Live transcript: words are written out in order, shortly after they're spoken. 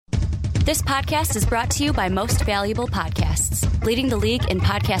This podcast is brought to you by Most Valuable Podcasts, leading the league in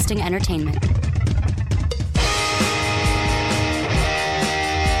podcasting entertainment.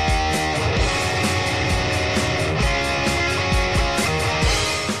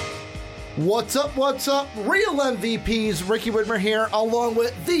 What's up, Real MVPs, Ricky Widmer here, along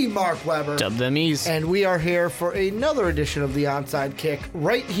with the Mark Weber. Dub them ease. And we are here for another edition of the Onside Kick,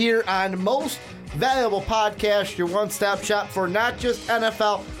 right here on Most Valuable Podcast, your one-stop shop for not just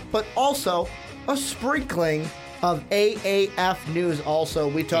NFL, but also a sprinkling of AAF news. Also,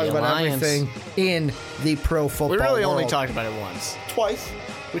 we talk about everything in the pro football We really world. only talked about it once. Twice.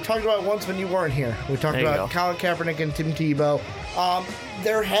 We talked about it once when you weren't here. We talked about Colin Kaepernick and Tim Tebow.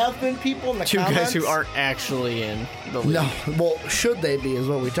 There have been people in the comments. Two guys who aren't actually in the league. No, well, should they be is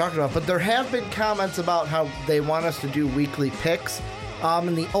what we talked about. But there have been comments about how they want us to do weekly picks.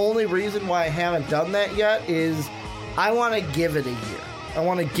 And the only reason why I haven't done that yet is I want to give it a year. I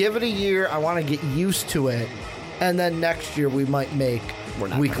want to give it a year. I want to get used to it. And then next year we might make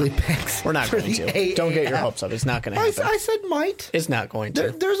weekly picks. We're not going to. AAF. Don't get your hopes up. It's not going to happen. I said might. It's not going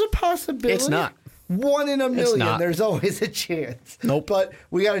to. There's a possibility. It's not. 1 in a million. It's not. There's always a chance. Nope. But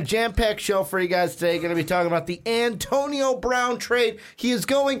we got a jam-packed show for you guys today. Going to be talking about the Antonio Brown trade. He is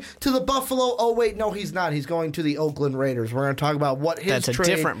going to the Buffalo. Oh, wait, no, he's not. He's going to the Oakland Raiders. We're going to talk about what his That's a trade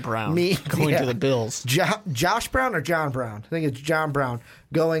different Brown going to the Bills. Josh Brown or John Brown? I think it's John Brown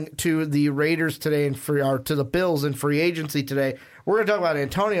going to the Raiders today or to the Bills in free agency today. We're going to talk about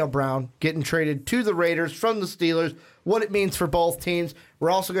Antonio Brown getting traded to the Raiders from the Steelers, what it means for both teams. We're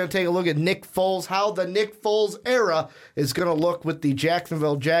also going to take a look at Nick Foles, how the Nick Foles era is going to look with the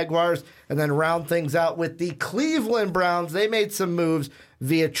Jacksonville Jaguars, and then round things out with the Cleveland Browns. They made some moves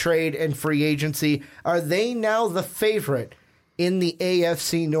via trade and free agency. Are they now the favorite in the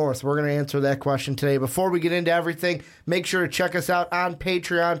AFC North? We're going to answer that question today. Before we get into everything, make sure to check us out on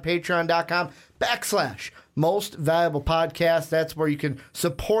Patreon, patreon.com/Most Valuable Podcast. That's where you can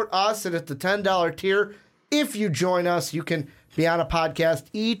support us, and at the $10 tier, if you join us, you can be on a podcast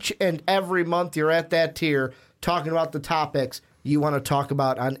each and every month. You're at that tier talking about the topics you want to talk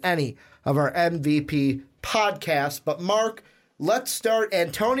about on any of our MVP podcasts. But Mark, let's start.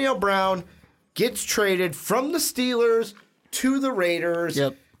 Antonio Brown gets traded from the Steelers to the Raiders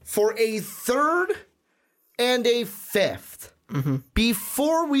for a third and a fifth. Mm-hmm.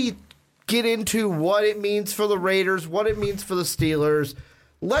 Before we get into what it means for the Raiders, what it means for the Steelers,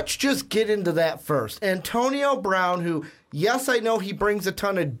 let's just get into that first. Antonio Brown, who, yes, I know he brings a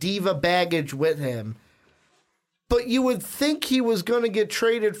ton of diva baggage with him, but you would think he was going to get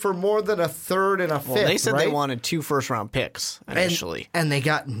traded for more than a third and a fifth, Well, they said right? they wanted 2 first-round picks initially. And they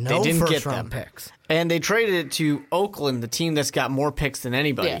got no first-round picks. And they traded it to Oakland, the team that's got more picks than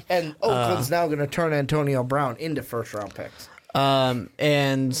anybody. Yeah, and Oakland's now going to turn Antonio Brown into first-round picks.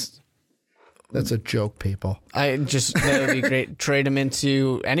 And that's a joke, people. That would be great. Trade him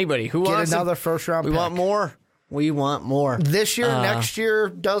into anybody. Who Get wants another first-round pick. We want more. We want more. This year, next year,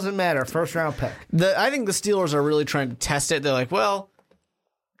 doesn't matter. First-round pick. I think the Steelers are really trying to test it. They're like, well,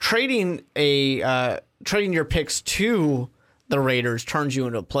 trading your picks to the Raiders turns you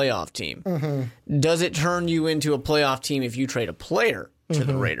into a playoff team. Mm-hmm. Does it turn you into a playoff team if you trade a player to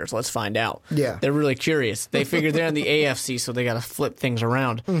the Raiders? Let's find out. Yeah. They're really curious. They figure they're in the AFC, so they got to flip things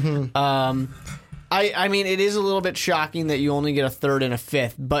around. Mm-hmm. I mean, it is a little bit shocking that you only get a third and a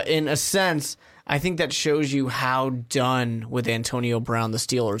fifth, but in a sense, I think that shows you how done with Antonio Brown the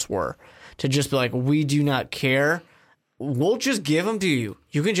Steelers were. To just be like, we do not care. We'll just give him to you.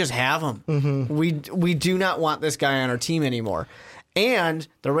 You can just have him. Mm-hmm. We do not want this guy on our team anymore. And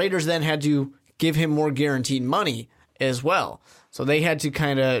the Raiders then had to give him more guaranteed money as well. So they had to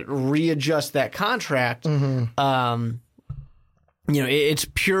kind of readjust that contract. Mm-hmm. It's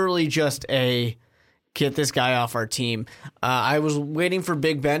purely just a get this guy off our team. I was waiting for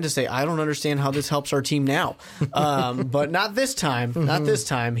Big Ben to say, I don't understand how this helps our team now. But not this time. Mm-hmm. Not this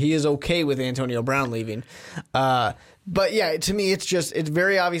time. He is okay with Antonio Brown leaving. But yeah, to me, it's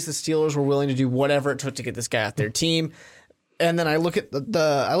very obvious the Steelers were willing to do whatever it took to get this guy off their team. And then I look at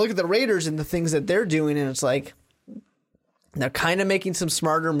the Raiders and the things that they're doing, and it's like they're kind of making some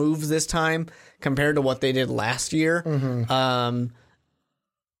smarter moves this time compared to what they did last year. Mm-hmm.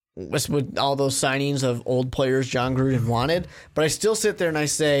 With all those signings of old players John Gruden wanted. But I still sit there and I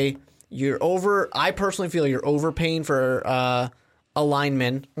say, I personally feel you're overpaying for a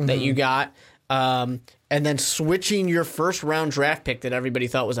lineman that you got. And then switching your first round draft pick that everybody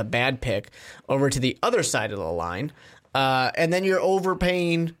thought was a bad pick over to the other side of the line. And then you're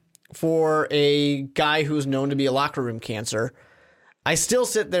overpaying for a guy who's known to be a locker room cancer. I still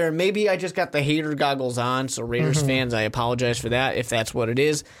sit there, and maybe I just got the hater goggles on, so Raiders fans, I apologize for that if that's what it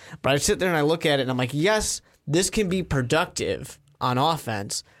is. But I sit there and I look at it, and I'm like, yes, this can be productive on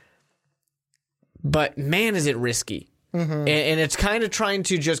offense, but man, is it risky. And it's kind of trying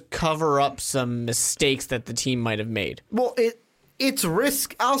to just cover up some mistakes that the team might have made. Well, it's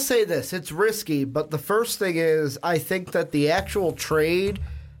risk. I'll say this. It's risky, but the first thing is I think that the actual trade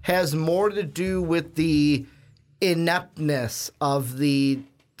has more to do with the ineptness of the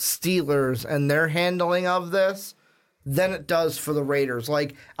Steelers and their handling of this than it does for the Raiders.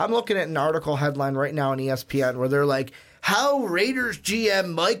 Like, I'm looking at an article headline right now on ESPN where they're like, how Raiders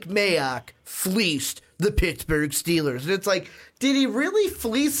GM Mike Mayock fleeced the Pittsburgh Steelers. And it's like, did he really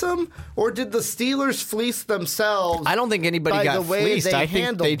fleece them, or did the Steelers fleece themselves? I don't think anybody got fleeced. I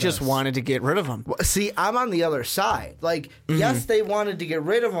think they just this? wanted to get rid of him. See, I'm on the other side. Like, yes, they wanted to get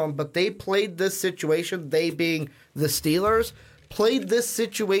rid of him, but they played this situation, they being the Steelers, played this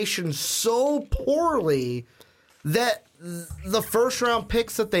situation so poorly that the first-round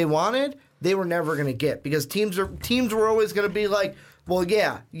picks that they wanted, they were never going to get, because teams were always going to be like, well,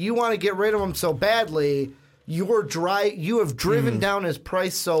 yeah, you want to get rid of him so badly, you have driven down his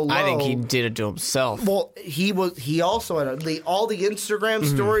price so low. I think he did it to himself. Well, he also had all the Instagram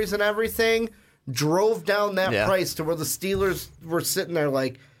stories and everything drove down that price to where the Steelers were sitting there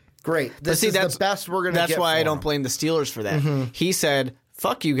like, great, this is the best we're going to get. That's why I don't blame the Steelers for that. He said,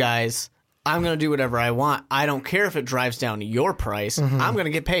 fuck you guys, I'm going to do whatever I want. I don't care if it drives down your price. I'm going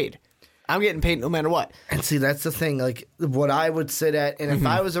to get paid. I'm getting paid no matter what. And see, that's the thing. Like, what I would sit at, and if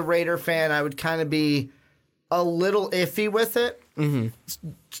I was a Raider fan, I would kind of be a little iffy with it.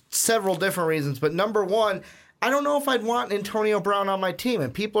 Several different reasons. But number one, I don't know if I'd want Antonio Brown on my team.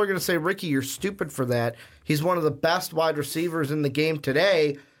 And people are going to say, Ricky, you're stupid for that. He's one of the best wide receivers in the game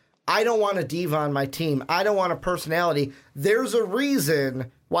today. I don't want a diva on my team. I don't want a personality. There's a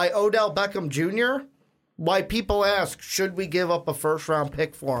reason why Odell Beckham Jr., why people ask, should we give up a first-round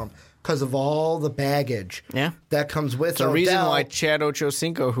pick for him? Because of all the baggage that comes with the reason why Chad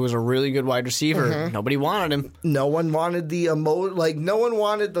Ochocinco, who was a really good wide receiver, nobody wanted him. No one wanted no one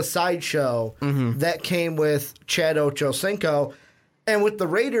wanted the sideshow that came with Chad Ochocinco. And with the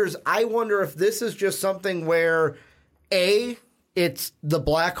Raiders, I wonder if this is just something where, A, it's the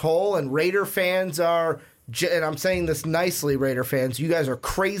black hole, and Raider fans are, and I'm saying this nicely, Raider fans, you guys are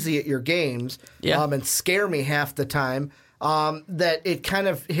crazy at your games and scare me half the time. That it kind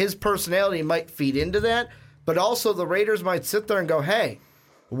of, his personality might feed into that, but also the Raiders might sit there and go, hey,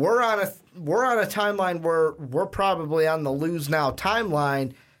 we're on a timeline where we're probably on the lose now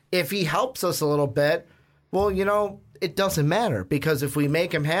timeline. If he helps us a little bit, well, it doesn't matter, because if we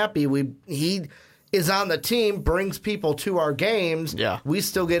make him happy, he is on the team, brings people to our games. Yeah. We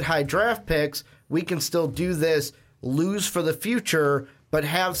still get high draft picks. We can still do this, lose for the future, but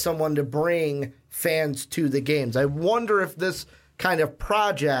have someone to bring fans to the games. I wonder if this kind of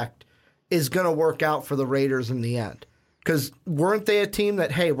project is going to work out for the Raiders in the end. Because weren't they a team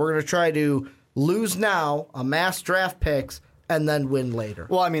that, hey, we're going to try to lose now, amass draft picks, and then win later?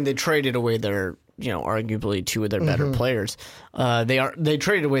 Well, I mean, they traded away their, arguably two of their better players. They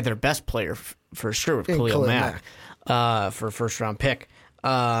traded away their best player for sure with Khalil Mack for a first-round pick,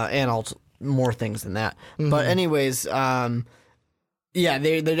 and also more things than that. But anyways, yeah,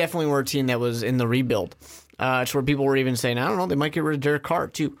 they definitely were a team that was in the rebuild. It's where people were even saying, I don't know, they might get rid of Derek Carr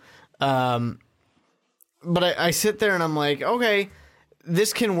too. But I sit there and I'm like, okay,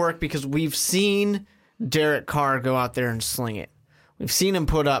 this can work because we've seen Derek Carr go out there and sling it. We've seen him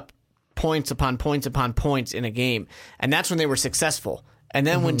put up points upon points upon points in a game, and that's when they were successful. And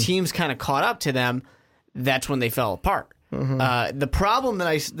then when teams kind of caught up to them, that's when they fell apart. The problem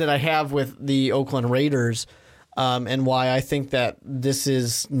that I have with the Oakland Raiders, and why I think that this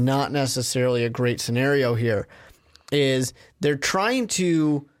is not necessarily a great scenario here, is they're trying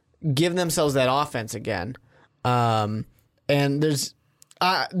to give themselves that offense again. And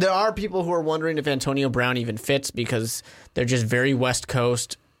there are people who are wondering if Antonio Brown even fits because they're just very West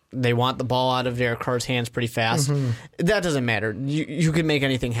Coast. They want the ball out of Derek Carr's hands pretty fast. That doesn't matter. You can make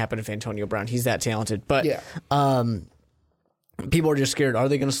anything happen if Antonio Brown. He's that talented. But people are just scared. Are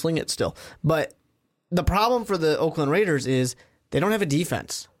they going to sling it still? But the problem for the Oakland Raiders is they don't have a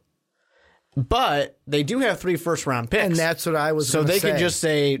defense. But they do have 3 first-round picks. And that's what I was so going to say. So they could just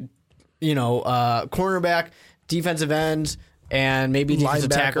say, cornerback, defensive end, and maybe defensive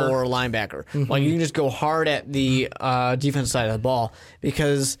tackle or a linebacker. Like, you can just go hard at the defense side of the ball,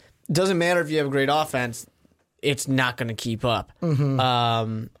 because it doesn't matter if you have a great offense, it's not going to keep up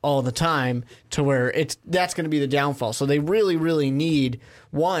all the time to where that's going to be the downfall. So they really, really need,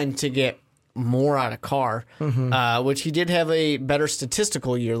 one, to get more out of Carr, which he did have a better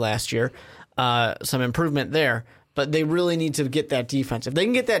statistical year last year, some improvement there. But they really need to get that defense. If they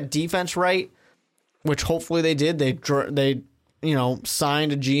can get that defense right, which hopefully they did, they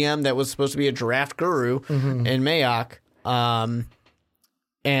signed a GM that was supposed to be a draft guru in Mayock. And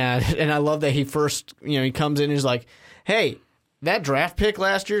I love that he first, he comes in and he's like, hey, that draft pick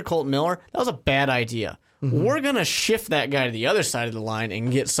last year, Colton Miller, that was a bad idea. We're going to shift that guy to the other side of the line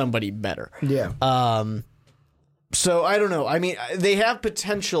and get somebody better. Yeah. So I don't know. I mean, they have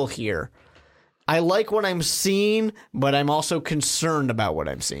potential here. I like what I'm seeing, but I'm also concerned about what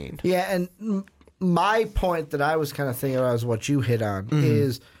I'm seeing. Yeah, and my point that I was kind of thinking about is what you hit on,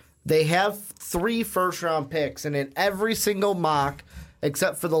 is they have 3 first-round picks, and in every single mock,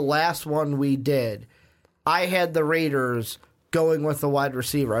 except for the last one we did, I had the Raiders going with the wide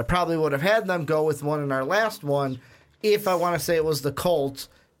receiver. I probably would have had them go with one in our last one if I want to say it was the Colts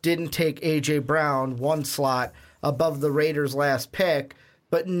didn't take A.J. Brown 1 slot above the Raiders' last pick.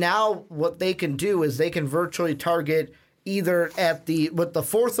 But now what they can do is they can virtually target either with the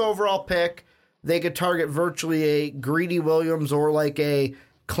 4th overall pick, they could target virtually a Greedy Williams or like a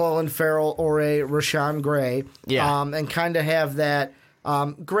Clelin Ferrell or a Rashawn Gray. Yeah. And kind of have that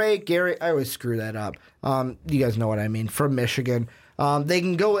Gary, I always screw that up. You guys know what I mean, from Michigan. They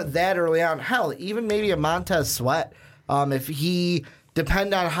can go with that early on. Hell, even maybe a Montez Sweat. If he,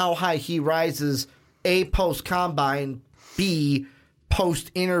 depend on how high he rises, A, post-combine, B,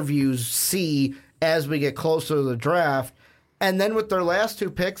 post-interviews, C, as we get closer to the draft. And then with their last 2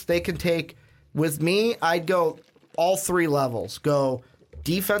 picks, they can take, with me, I'd go all 3 levels. Go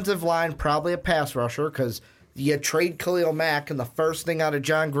defensive line, probably a pass rusher, because you trade Khalil Mack, and the first thing out of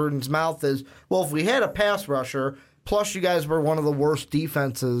John Gruden's mouth is, well, if we had a pass rusher, plus you guys were one of the worst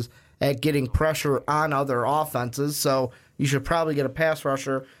defenses at getting pressure on other offenses, so you should probably get a pass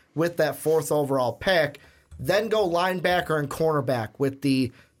rusher with that 4th overall pick. Then go linebacker and cornerback with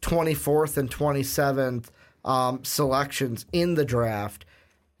the 24th and 27th selections in the draft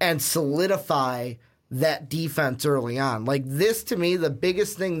and solidify that defense early on. Like this, to me, the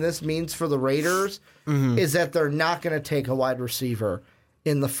biggest thing this means for the Raiders is that they're not going to take a wide receiver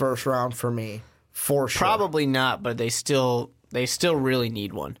in the first round for me, for sure. Probably not, but they still really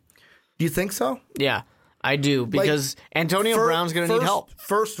need one. Do you think so? Yeah. I do, because Antonio Brown's going to need help.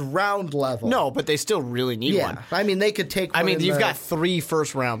 First round level. No, but they still really need one. I mean, they could take one. I mean, you've got 3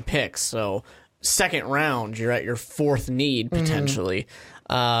 first-round picks, so second round, you're at your 4th need, potentially.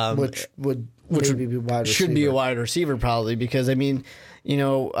 Which would maybe be wide receiver. Should be a wide receiver, probably, because, I mean,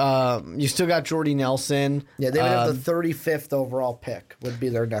 you still got Jordy Nelson. Yeah, they would have the 35th overall pick would be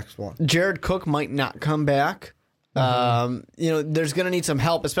their next one. Jared Cook might not come back. There's going to need some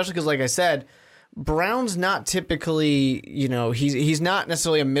help, especially because, like I said, Brown's not typically, he's not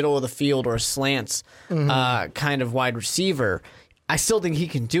necessarily a middle of the field or a slants kind of wide receiver. I still think he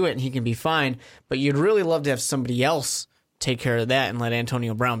can do it and he can be fine, but you'd really love to have somebody else take care of that and let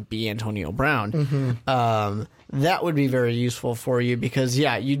Antonio Brown be Antonio Brown. That would be very useful for you because,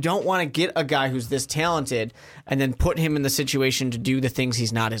 you don't want to get a guy who's this talented and then put him in the situation to do the things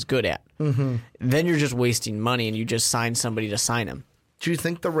he's not as good at. Then you're just wasting money and you just sign somebody to sign him. Do you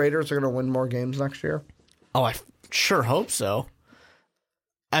think the Raiders are going to win more games next year? Oh, I sure hope so.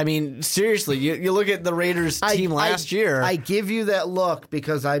 I mean, seriously, you look at the Raiders team last year. I give you that look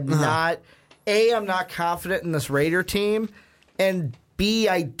because I'm not confident in this Raider team, and B,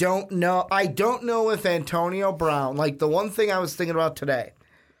 I don't know if Antonio Brown, like the one thing I was thinking about today,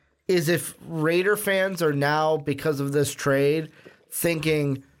 is if Raider fans are now, because of this trade,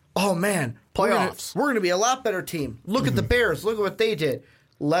 thinking, oh man, playoffs. We're going to be a lot better team. Look at the Bears. Look at what they did.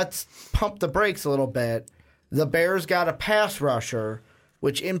 Let's pump the brakes a little bit. The Bears got a pass rusher,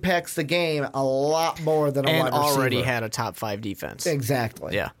 which impacts the game a lot more than a wide receiver. And already had a top 5 defense.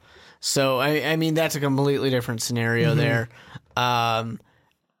 Exactly. Yeah. So, I mean, that's a completely different scenario there.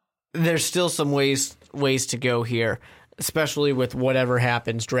 There's still some ways to go here, especially with whatever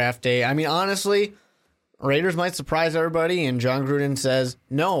happens draft day. I mean, honestly, Raiders might surprise everybody, and John Gruden says,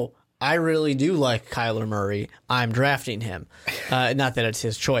 no, I really do like Kyler Murray. I'm drafting him. Not that it's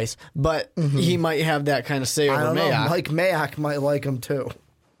his choice, but he might have that kind of say over Mayock. Mike Mayock might like him too.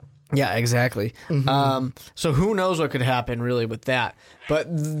 Yeah, exactly. So who knows what could happen really with that. But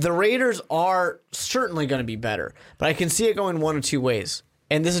the Raiders are certainly going to be better. But I can see it going one of 2 ways.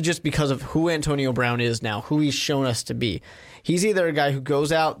 And this is just because of who Antonio Brown is now, who he's shown us to be. He's either a guy who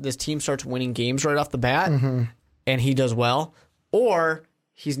goes out, this team starts winning games right off the bat, and he does well, or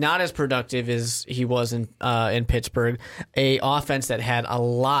he's not as productive as he was in Pittsburgh, a offense that had a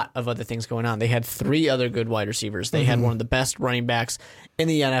lot of other things going on. They had 3 other good wide receivers. They had one of the best running backs in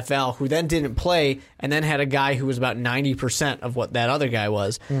the NFL who then didn't play and then had a guy who was about 90% of what that other guy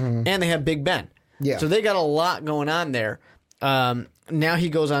was. And they had Big Ben. Yeah. So they got a lot going on there. Now he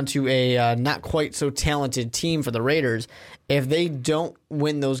goes on to a not quite so talented team for the Raiders. If they don't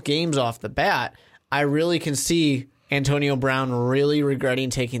win those games off the bat, I really can see Antonio Brown really regretting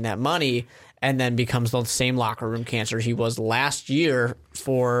taking that money and then becomes the same locker room cancer he was last year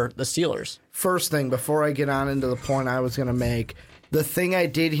for the Steelers. First thing, before I get on into the point I was going to make, the thing I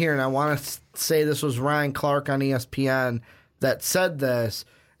did hear, and I want to say this was Ryan Clark on ESPN that said this,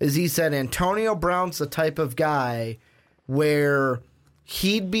 is he said Antonio Brown's the type of guy where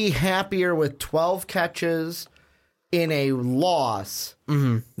he'd be happier with 12 catches in a loss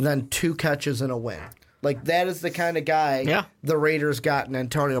than 2 catches in a win. Like, that is the kind of guy the Raiders got in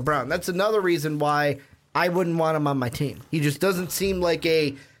Antonio Brown. That's another reason why I wouldn't want him on my team. He just doesn't seem like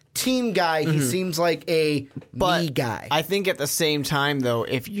a team guy. He seems like a me guy. I think at the same time, though,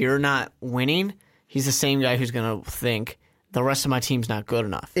 if you're not winning, he's the same guy who's going to think the rest of my team's not good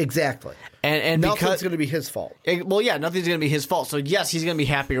enough. Exactly. And nothing's going to be his fault. Nothing's going to be his fault. So, yes, he's going to be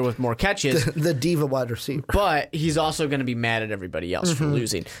happier with more catches. The diva wide receiver. But he's also going to be mad at everybody else for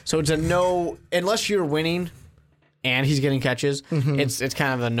losing. So it's a no, unless you're winning and he's getting catches, it's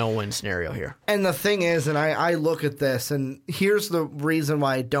kind of a no-win scenario here. And the thing is, and I look at this, and here's the reason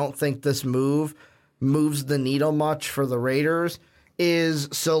why I don't think this move moves the needle much for the Raiders, is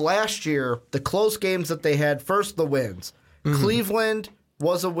so last year, the close games that they had, first the wins. Cleveland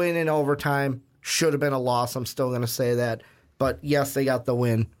was a win in overtime. Should have been a loss. I'm still going to say that. But, yes, they got the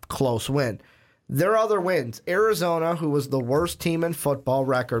win. Close win. Their other wins, Arizona, who was the worst team in football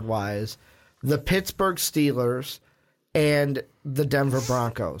record-wise, the Pittsburgh Steelers, and the Denver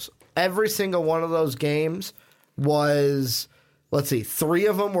Broncos. Every single one of those games was, 3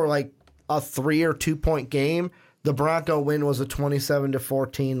 of them were like a 3 or 2 point game. The Bronco win was a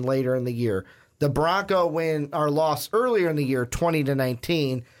 27-14 later in the year. The Bronco win or loss earlier in the year,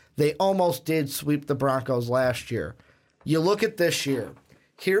 20-19. They almost did sweep the Broncos last year. You look at this year.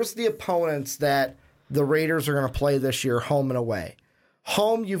 Here's the opponents that the Raiders are going to play this year, home and away.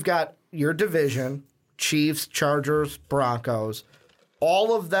 Home, you've got your division, Chiefs, Chargers, Broncos.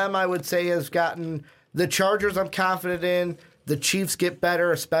 All of them, I would say, has gotten the Chargers I'm confident in. The Chiefs get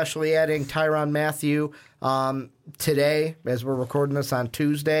better, especially adding Tyrann Mathieu today, as we're recording this on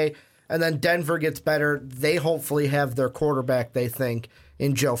Tuesday. And then Denver gets better. They hopefully have their quarterback, they think,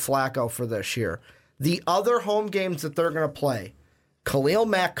 in Joe Flacco for this year. The other home games that they're going to play, Khalil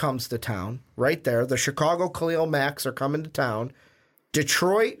Mack comes to town right there. The Chicago Khalil Macks are coming to town.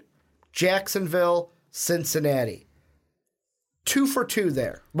 Detroit, Jacksonville, Cincinnati. 2 for 2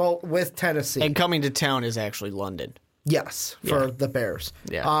 there. Well, with Tennessee. And coming to town is actually London. Yes, for the Bears.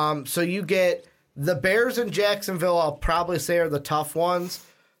 Yeah. So you get the Bears and Jacksonville, I'll probably say, are the tough ones.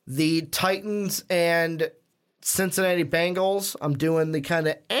 The Titans and Cincinnati Bengals, I'm doing the kind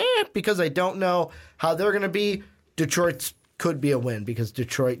of because I don't know how they're going to be. Detroit could be a win because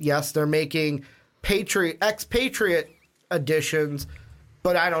Detroit, yes, they're making expatriate additions,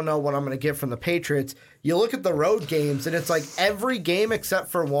 but I don't know what I'm going to get from the Patriots. You look at the road games, and it's like every game except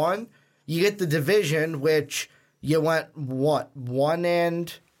for one, you get the division, which you went, one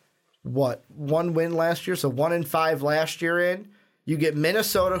win last year, so 1-5 last year in. You get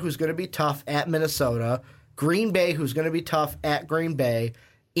Minnesota, who's going to be tough at Minnesota. Green Bay, who's going to be tough at Green Bay.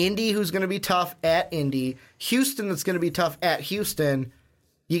 Indy, who's going to be tough at Indy. Houston, that's going to be tough at Houston.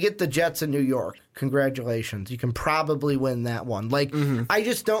 You get the Jets in New York. Congratulations. You can probably win that one. I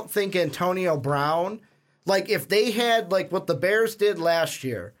just don't think Antonio Brown, if they had, what the Bears did last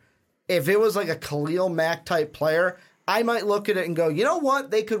year, if it was like a Khalil Mack type player, I might look at it and go, you know what?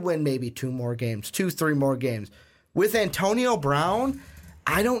 They could win maybe 3 more games. With Antonio Brown,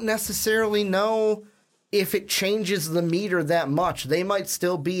 I don't necessarily know if it changes the meter that much. They might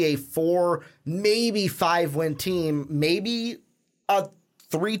still be a 4, maybe 5-win team, maybe a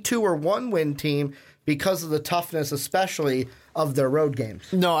 3-2 or 1-win team because of the toughness, especially of their road games.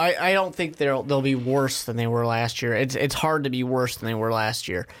 No, I don't think they'll be worse than they were last year. It's hard to be worse than they were last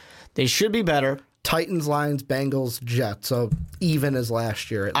year. They should be better. Titans, Lions, Bengals, Jets, so even as last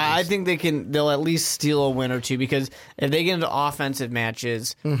year. At least. I think they'll at least steal a win or two because if they get into offensive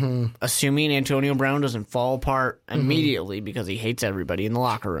matches, assuming Antonio Brown doesn't fall apart immediately because he hates everybody in the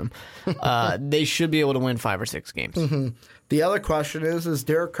locker room, they should be able to win 5 or 6 games. The other question is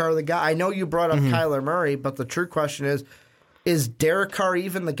Derek Carr the guy? I know you brought up Kyler Murray, but the true question is, is Derek Carr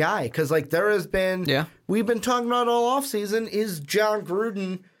even the guy? Because, like, there has been, we've been talking about all offseason, is John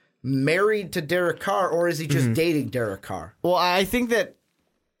Gruden married to Derek Carr, or is he just dating Derek Carr? Well, I think that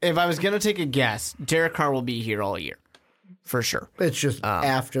if I was going to take a guess, Derek Carr will be here all year, for sure. It's just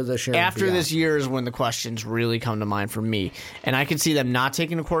after this year. After this year is when the questions really come to mind for me. And I could see them not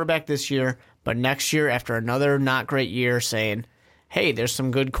taking a quarterback this year, but next year, after another not great year, saying, hey, there's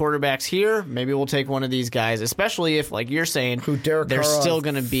some good quarterbacks here. Maybe we'll take one of these guys, especially if, like you're saying, they're still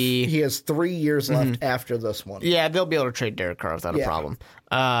going to be... He has 3 years left after this one. Yeah, they'll be able to trade Derek Carr without a problem.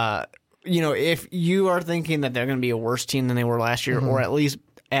 If you are thinking that they're going to be a worse team than they were last year, or at least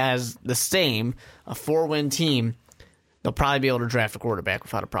as the same, a 4-win team, they'll probably be able to draft a quarterback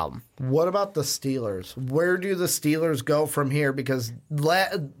without a problem. What about the Steelers? Where do the Steelers go from here? Because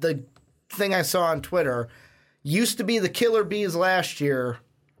the thing I saw on Twitter... used to be the killer bees last year.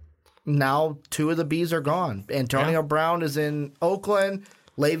 Now 2 of the bees are gone. Antonio Brown is in Oakland.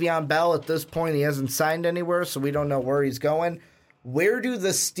 Le'Veon Bell, at this point, he hasn't signed anywhere, so we don't know where he's going. Where do the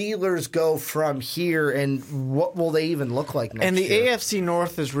Steelers go from here, and what will they even look like next year? And the AFC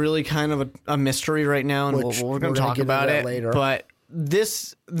North is really kind of a mystery right now, and we're going to talk about it later. But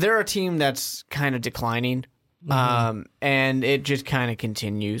they're a team that's kind of declining, and it just kind of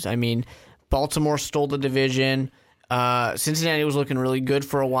continues. I mean, Baltimore stole the division. Cincinnati was looking really good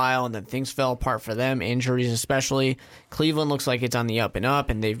for a while, and then things fell apart for them, injuries especially. Cleveland looks like it's on the up and up,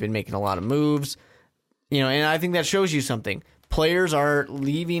 and they've been making a lot of moves. And I think that shows you something. Players are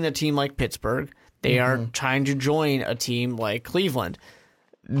leaving a team like Pittsburgh. They are trying to join a team like Cleveland.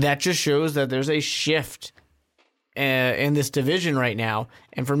 That just shows that there's a shift in this division right now.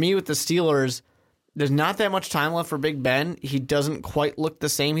 And for me with the Steelers, there's not that much time left for Big Ben. He doesn't quite look the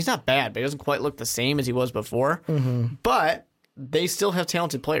same. He's not bad, but he doesn't quite look the same as he was before. But they still have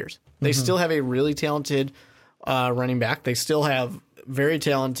talented players. They still have a really talented running back. They still have very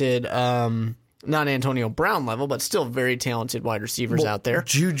talented, not Antonio Brown level, but still very talented wide receivers out there.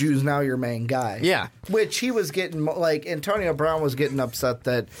 Juju's now your main guy. Yeah. Which he was getting, like, Antonio Brown was getting upset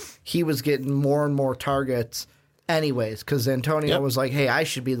that he was getting more and more targets anyways, because Antonio was like, hey, I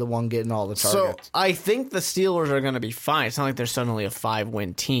should be the one getting all the targets. So I think the Steelers are going to be fine. It's not like they're suddenly a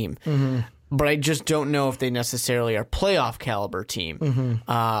 5-win team. But I just don't know if they necessarily are a playoff caliber team.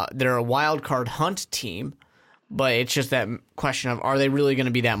 They're a wild card hunt team, but it's just that question of, are they really going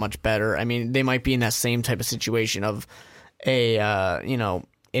to be that much better? I mean, they might be in that same type of situation of an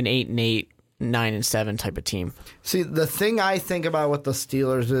 8-8, 9-7 type of team. See, the thing I think about with the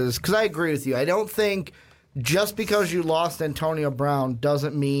Steelers is, because I agree with you, I don't think just because you lost Antonio Brown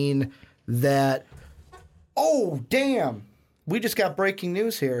doesn't mean that, oh, damn, we just got breaking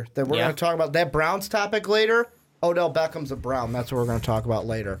news here that we're going to talk about. That Browns topic later, Odell Beckham's a Brown. That's what we're going to talk about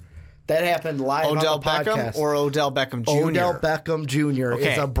later. That happened live on the podcast. Odell Beckham or Odell Beckham Jr.? Odell Beckham Jr.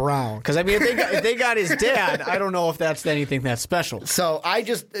 is a Brown. Because, I mean, if they got his dad, I don't know if that's anything that's special. So I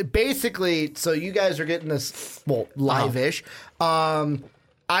just, basically, so you guys are getting this, well, live-ish.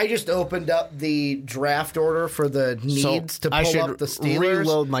 I just opened up the draft order for the needs to pull up the Steelers.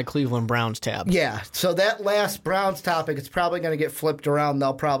 Reload my Cleveland Browns tab. Yeah, so that last Browns topic, it's probably going to get flipped around.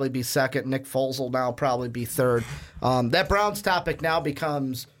 They'll probably be second. Nick Foles will now probably be third. That Browns topic now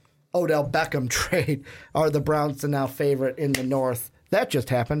becomes Odell Beckham trade. Are the Browns the now favorite in the North? That just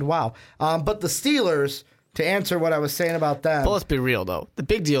happened. Wow. But the Steelers, to answer what I was saying about them. But let's be real, though. The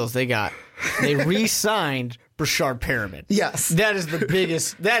big deal is they re-signed Brashard Perriman. Yes. That is the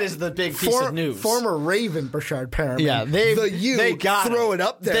biggest, that is the big piece of news. Former Raven Brashard Perriman. Yeah, they got throw it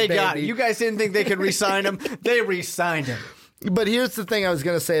up there, They baby. got it. You guys didn't think they could re-sign him. They re-signed him. But here's the thing I was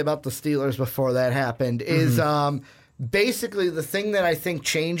going to say about the Steelers before that happened is basically the thing that I think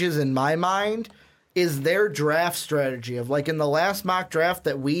changes in my mind is their draft strategy of, like, in the last mock draft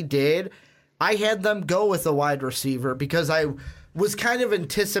that we did, I had them go with a wide receiver because I was kind of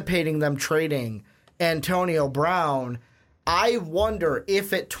anticipating them trading Antonio Brown. I wonder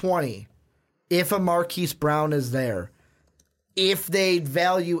if at 20, if a Marquise Brown is there, if they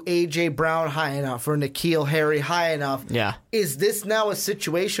value A.J. Brown high enough or N'Keal Harry high enough, is this now a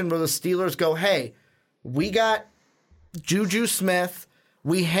situation where the Steelers go, hey, we got Juju Smith,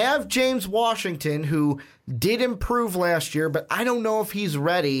 we have James Washington, who did improve last year, but I don't know if he's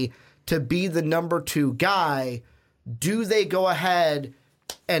ready to be the number 2 guy. Do they go ahead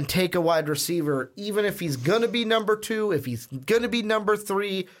and take a wide receiver, even if he's going to be number 2, if he's going to be number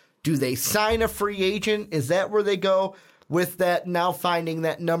 3? Do they sign a free agent? Is that where they go with that, now finding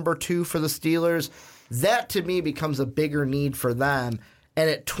that number 2 for the Steelers? That, to me, becomes a bigger need for them. And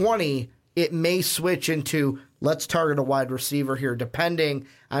at 20, it may switch into, let's target a wide receiver here, depending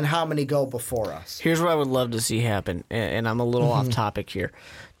on how many go before us. Here's what I would love to see happen, and I'm a little off topic here.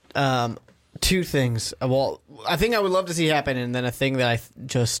 Two things. Well, I think I would love to see happen, and then a thing that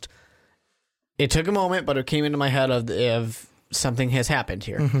it took a moment, but it came into my head of something has happened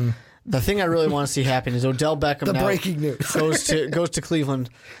here. The thing I really want to see happen is Odell Beckham The now breaking news. goes to Cleveland,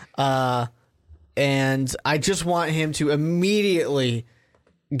 and I just want him to immediately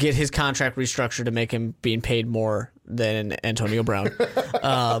get his contract restructured to make him being paid more than Antonio Brown.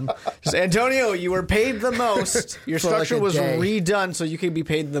 Just, Antonio, you were paid the most. Your structure was redone so you could be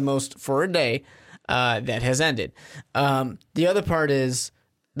paid the most for a day. That has ended. The other part is,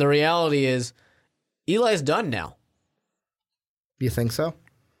 the reality is, Eli's done now. You think so?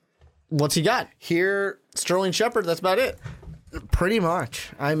 What's he got? Here, Sterling Shepard, that's about it. pretty much.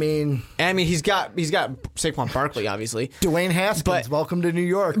 I mean, he's got Saquon Barkley, obviously. Dwayne Haskins, welcome to New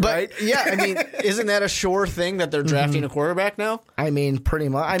York, right? Yeah, I mean, isn't that a sure thing that they're drafting a quarterback now? I mean, pretty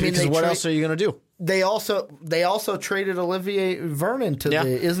much. Because what else are you going to do? They also traded Olivier Vernon to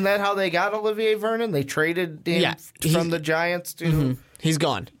isn't that how they got Olivier Vernon? They traded him from the Giants to He's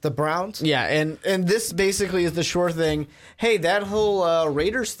gone. The Browns? Yeah, and this basically is the sure thing. Hey, that whole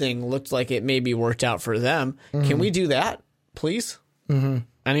Raiders thing looked like it maybe worked out for them. Can we do that, please?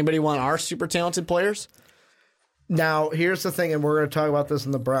 Anybody want our super talented players? Now, here's the thing, and we're going to talk about this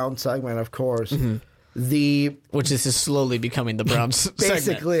in the Brown segment, of course. Which this is slowly becoming the Browns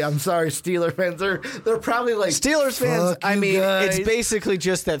basically, segment. I'm sorry, Steelers fans. They're probably like, Steelers fans, I mean, guys. it's basically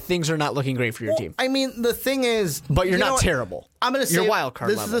just that things are not looking great for your team. I mean, the thing is... But you're not terrible. I'm going to You're save... wild card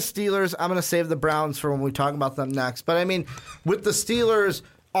This level. is the Steelers. I'm going to save the Browns for when we talk about them next. But I mean, with the Steelers,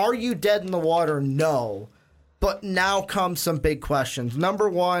 are you dead in the water? No. But now comes some big questions. Number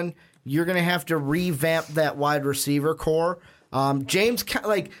one, you're going to have to revamp that wide receiver core. James,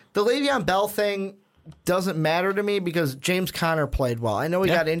 like, the Le'Veon Bell thing doesn't matter to me because James Conner played well. I know he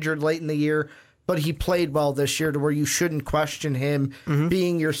got injured late in the year, but he played well this year to where you shouldn't question him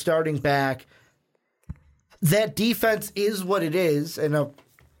being your starting back. That defense is what it is, and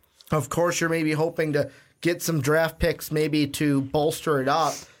of course you're maybe hoping to get some draft picks maybe to bolster it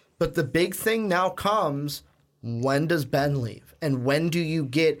up. But the big thing now comes, when does Ben leave? And when do you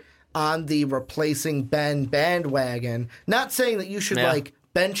get on the replacing Ben bandwagon? Not saying that you should like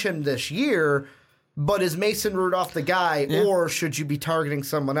bench him this year, but is Mason Rudolph the guy, or should you be targeting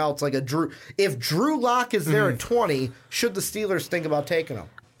someone else like a Drew? If Drew Lock is there at 20, should the Steelers think about taking him?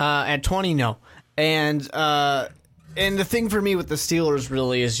 At 20, no. And the thing for me with the Steelers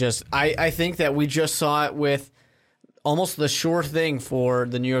really is just I think that we just saw it with almost the sure thing for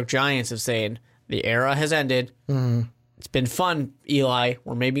the New York Giants of saying the era has ended. It's been fun, Eli.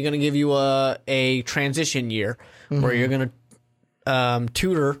 We're maybe going to give you a transition year where you're going to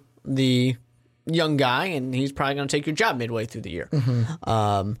tutor the young guy, and he's probably going to take your job midway through the year.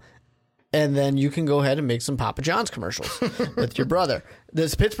 And then you can go ahead and make some Papa John's commercials with your brother.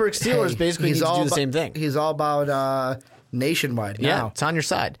 This Pittsburgh Steelers basically need to do the same thing. He's all about nationwide now. Yeah, it's on your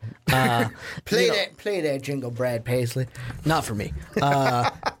side. Play that jingle, Brad Paisley. Not for me.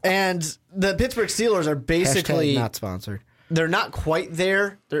 And the Pittsburgh Steelers are basically... Hashtag not sponsored. They're not quite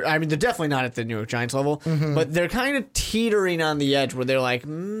there. They're definitely not at the New York Giants level, but they're kind of teetering on the edge where they're like,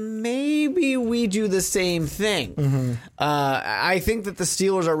 maybe we do the same thing. I think that the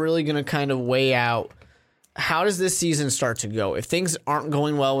Steelers are really going to kind of weigh out, how does this season start to go? If things aren't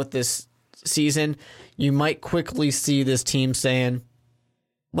going well with this season, you might quickly see this team saying,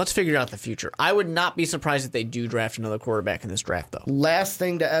 let's figure out the future. I would not be surprised if they do draft another quarterback in this draft, though. Last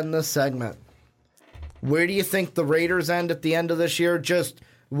thing to end this segment. Where do you think the Raiders end at the end of this year? Just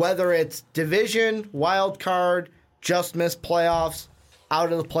whether it's division, wild card, just missed playoffs,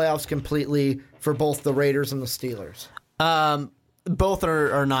 out of the playoffs completely for both the Raiders and the Steelers. Both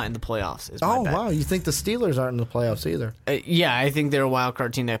are not in the playoffs. Is my bet. Wow. You think the Steelers aren't in the playoffs either? Yeah, I think they're a wild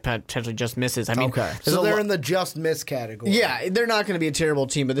card team that potentially just misses. I mean, so they're in the just miss category. Yeah, they're not going to be a terrible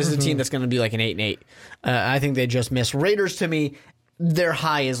team, but this is a team that's going to be like an 8-8. I think they just miss. Raiders, to me, their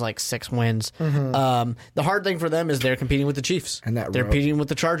high is like 6 wins. The hard thing for them is they're competing with the Chiefs. And they're competing with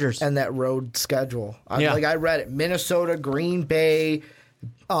the Chargers. And that road schedule. I read it. Minnesota, Green Bay,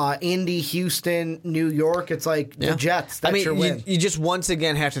 Indy, Houston, New York. It's like the Jets. That's your win. You just once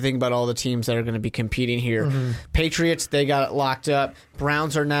again have to think about all the teams that are going to be competing here. Patriots, they got it locked up.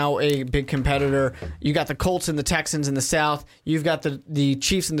 Browns are now a big competitor. You got the Colts and the Texans in the South. You've got the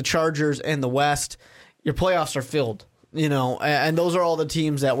Chiefs and the Chargers in the West. Your playoffs are filled. And those are all the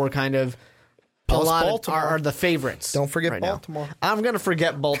teams that were kind of are the favorites. Don't forget Baltimore. Now. I'm going to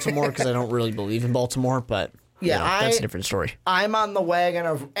forget Baltimore because I don't really believe in Baltimore, but that's a different story. I'm on the wagon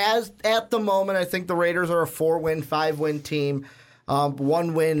of, as at the moment, I think the Raiders are a 4-win, 5-win team.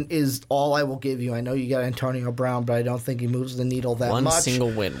 1 win is all I will give you. I know you got Antonio Brown, but I don't think he moves the needle that much. One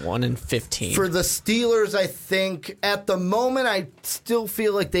single win, 1-15. For the Steelers, I think at the moment I still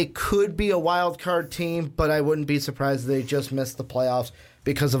feel like they could be a wild card team, but I wouldn't be surprised if they just missed the playoffs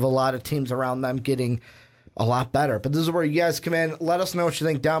because of a lot of teams around them getting a lot better. But this is where you guys come in. Let us know what you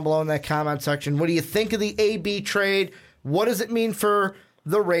think down below in that comment section. What do you think of the AB trade? What does it mean for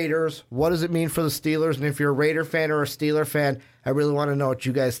the Raiders? What does it mean for the Steelers? And if you're a Raider fan or a Steeler fan, I really want to know what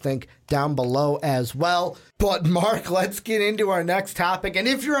you guys think down below as well. But Mark, let's get into our next topic. And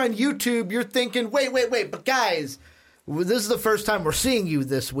if you're on YouTube, you're thinking, wait, but guys, this is the first time we're seeing you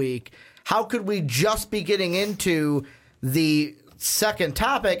this week. How could we just be getting into the second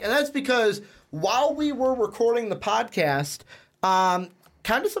topic? And that's because while we were recording the podcast,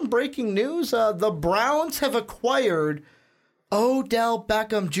 kind of some breaking news. The Browns have acquired Odell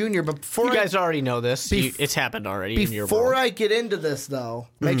Beckham Jr. But before you guys already know this. It's happened already. Before I get into this, though,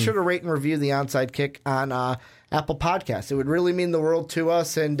 make sure to rate and review the Onside Kick on Apple Podcasts. It would really mean the world to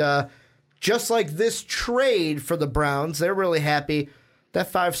us. And just like this trade for the Browns, they're really happy.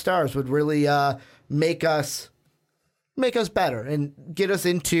 That 5 stars would really make us better and get us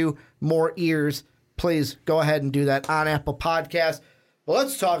into more ears. Please go ahead and do that on Apple Podcasts. Well,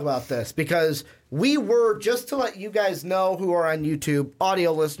 let's talk about this because we were, just to let you guys know who are on YouTube,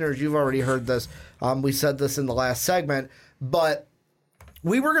 audio listeners, you've already heard this. We said this in the last segment, but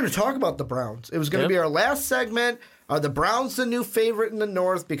we were going to talk about the Browns. It was going to be our last segment. Are the Browns the new favorite in the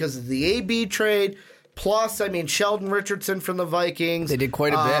North because of the AB trade? Plus, I mean, Sheldon Richardson from the Vikings. They did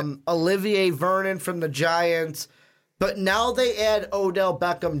quite a bit. Olivier Vernon from the Giants. But now they add Odell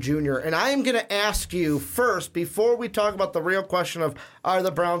Beckham Jr. And I am going to ask you first, before we talk about the real question of are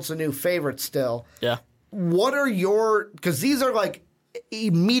the Browns the new favorite still? Yeah. What are your, because these are like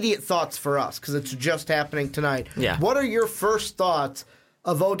immediate thoughts for us because it's just happening tonight. Yeah. What are your first thoughts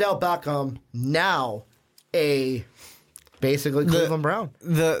of Odell Beckham now basically Cleveland Brown?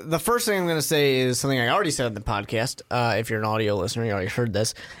 The first thing I'm going to say is something I already said in the podcast. If you're an audio listener, you already heard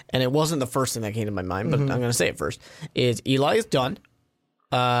this. And it wasn't the first thing that came to my mind, but I'm going to say it first. Is Eli is done.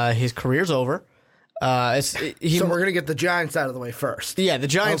 His career's over. So we're going to get the Giants out of the way first. Yeah, the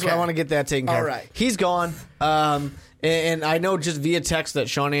Giants, Okay. I want to get that taken care of. All right. He's gone. And I know just via text that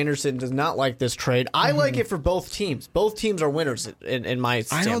Sean Anderson does not like this trade. I like it for both teams. Both teams are winners in my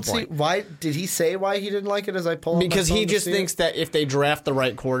standpoint. I don't see why. Did he say why he didn't like it as I pull up Because my phone he to just see thinks it? that if they draft the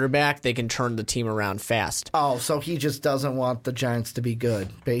right quarterback, they can turn the team around fast. Oh, so he just doesn't want the Giants to be good.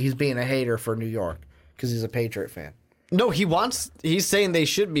 But he's being a hater for New York because he's a Patriot fan. No, he's saying they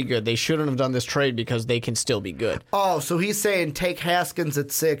should be good. They shouldn't have done this trade because they can still be good. Oh, so he's saying take Haskins at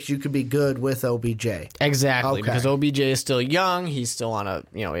 6, you could be good with OBJ. Exactly, Okay. because OBJ is still young. He's still on a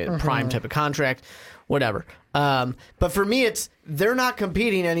prime type of contract, whatever. But for me, they're not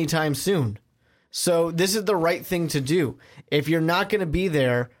competing anytime soon. So this is the right thing to do. If you're not going to be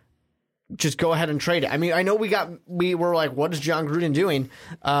there, just go ahead and trade it. I mean, I know we were like, what is John Gruden doing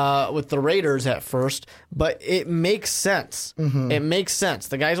with the Raiders at first? But it makes sense. It makes sense.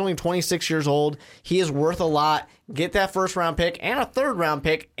 The guy's only 26 years old. He is worth a lot. Get that first-round pick and a third-round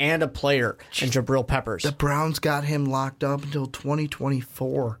pick and a player in Jabril Peppers. The Browns got him locked up until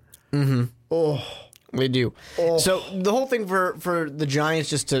 2024. Oh. They do. Oh. So the whole thing for the Giants,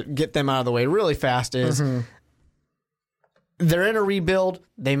 just to get them out of the way really fast, is they're in a rebuild.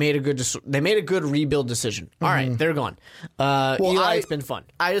 They made a good rebuild decision. All right, they're gone. Eli, it's been fun.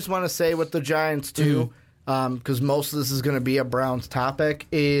 I just want to say with the Giants too, because most of this is going to be a Browns topic,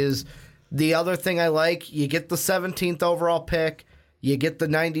 is the other thing I like. You get the 17th overall pick. You get the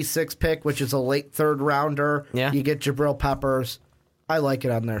 96th pick, which is a late third rounder. Yeah. You get Jabril Peppers. I like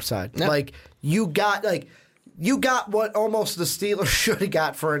it on their side. Yeah. Like you got what almost the Steelers should have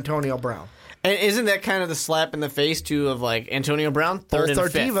got for Antonio Brown. And isn't that kind of the slap in the face, too, of like Antonio Brown? Both are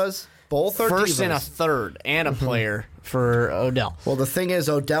divas. Both are first divas. and a third and a player for Odell. Well, the thing is,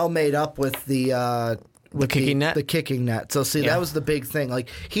 Odell made up with the kicking net? The kicking net. So, see, that was the big thing. Like,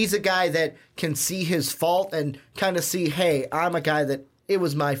 he's a guy that can see his fault and kind of see, hey, I'm a guy that it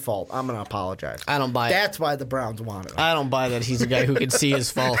was my fault. I'm going to apologize. I don't buy it. That's why the Browns wanted him. I don't buy that he's a guy who can see his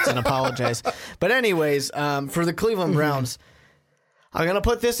faults and apologize. But anyways, for the Cleveland Browns, I'm going to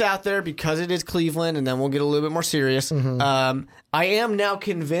put this out there because it is Cleveland, and then we'll get a little bit more serious. I am now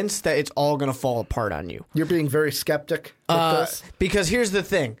convinced that it's all going to fall apart on you. You're being very skeptic with this? Because here's the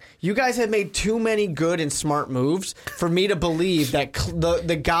thing. You guys have made too many good and smart moves for me to believe that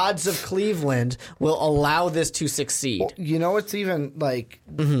the gods of Cleveland will allow this to succeed. You know, it's even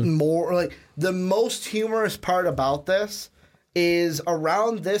more like the most humorous part about this is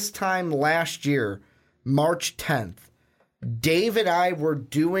around this time last year, March 10th, Dave and I were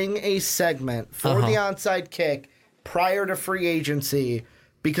doing a segment for the onside kick prior to free agency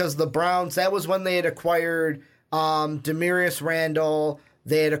because the Browns, that was when they had acquired Demarius Randall,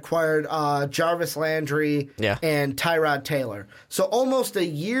 they had acquired Jarvis Landry and Tyrod Taylor. So almost a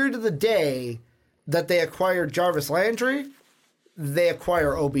year to the day that they acquired Jarvis Landry, they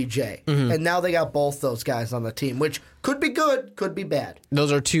acquire OBJ. And now they got both those guys on the team, which could be good, could be bad.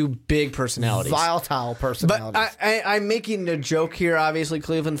 Those are two big personalities. Volatile personalities. But I'm making a joke here, obviously,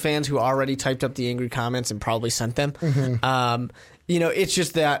 Cleveland fans who already typed up the angry comments and probably sent them. It's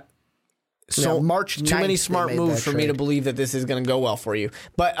just that March 9th, too many smart moves for me to believe that this is going to go well for you.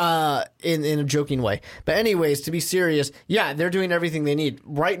 But in a joking way. But anyways, to be serious, they're doing everything they need.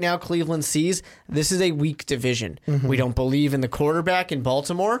 Right now, Cleveland sees this is a weak division. We don't believe in the quarterback in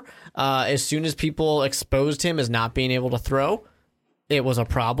Baltimore. As soon as people exposed him as not being able to throw, it was a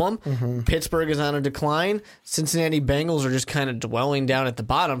problem. Pittsburgh is on a decline. Cincinnati Bengals are just kind of dwelling down at the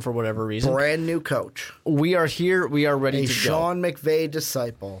bottom for whatever reason. Brand new coach. We are here. We are ready to go. A Sean McVay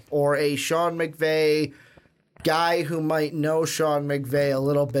disciple or a Sean McVay guy who might know Sean McVay a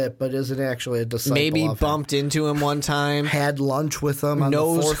little bit but isn't actually a disciple Maybe of bumped into him one time. Had lunch with him on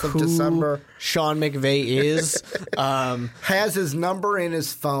knows the 4th of who December. Sean McVay is. Has his number in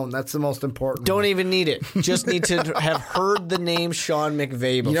his phone. That's the most important Don't one. even need it. Just need to have heard the name Sean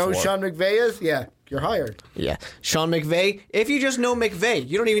McVay before. You know who Sean McVay is? Yeah, you're hired. Yeah. Sean McVay. If you just know McVay,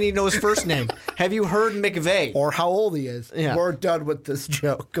 you don't even need to know his first name. Have you heard McVay? Or how old he is. Yeah. We're done with this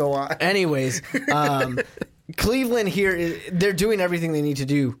joke. Go on. Anyways, Cleveland here, they're doing everything they need to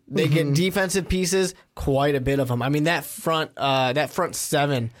do. They get defensive pieces, quite a bit of them. I mean, that front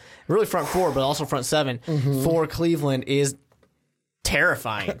seven, really front four, but also front seven for Cleveland is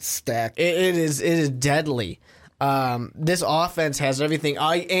terrifying. Stacked. It is deadly. This offense has everything.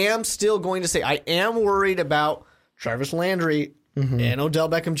 I am still going to say I am worried about Jarvis Landry and Odell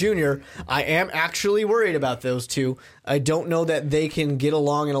Beckham Jr. I am actually worried about those two. I don't know that they can get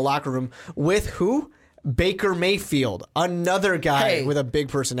along in a locker room with who? Baker Mayfield, another guy with a big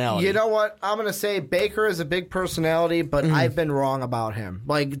personality. You know what? I'm going to say Baker is a big personality, but I've been wrong about him.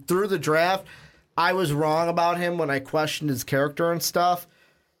 Like, through the draft, I was wrong about him when I questioned his character and stuff.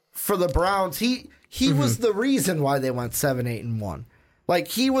 For the Browns, he was the reason why they went 7-8-1. Like,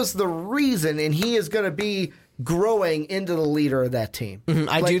 he was the reason, and he is going to be growing into the leader of that team.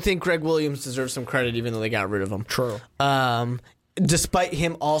 I do think Greg Williams deserves some credit, even though they got rid of him. True. Despite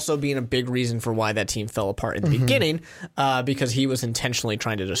him also being a big reason for why that team fell apart in the beginning, because he was intentionally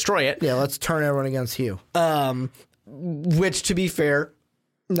trying to destroy it. Yeah, let's turn everyone against Hugh. Which, to be fair,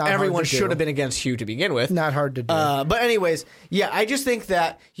 everyone should have been against Hugh to begin with. Not hard to do. But anyways, I just think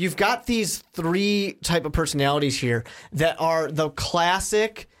that you've got these three type of personalities here that are the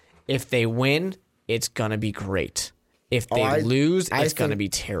classic, if they win, it's going to be great. If they lose, it's going to be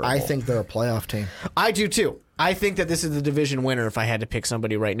terrible. I think they're a playoff team. I do too. I think that this is the division winner if I had to pick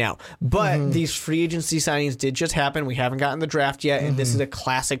somebody right now. But these free agency signings did just happen. We haven't gotten the draft yet, and this is a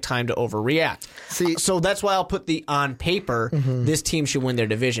classic time to overreact. So that's why I'll put on paper, this team should win their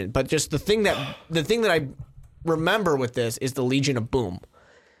division. But just the thing that I remember with this is the Legion of Boom.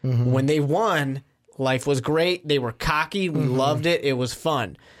 When they won, life was great. They were cocky. We loved it. It was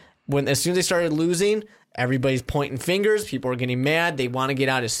fun. As soon as they started losing, everybody's pointing fingers. People are getting mad. They want to get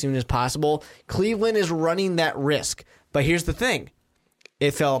out as soon as possible. Cleveland is running that risk. But here's the thing.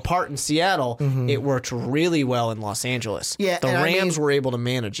 It fell apart in Seattle. It worked really well in Los Angeles. Yeah, the Rams were able to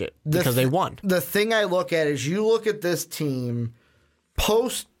manage it because they won. The thing I look at is you look at this team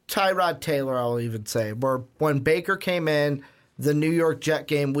post Tyrod Taylor, I'll even say, where when Baker came in, the New York Jet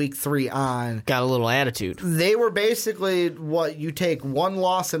game week 3 on. Got a little attitude. They were basically what you take one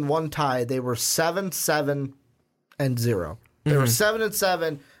loss and one tie. They were 7-7-0. They were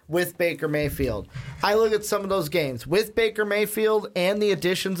 7-7 with Baker Mayfield. I look at some of those games with Baker Mayfield and the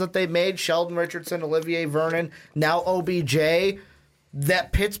additions that they made, Sheldon Richardson, Olivier Vernon, now OBJ.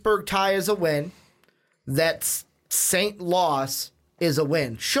 That Pittsburgh tie is a win. That Saint loss is a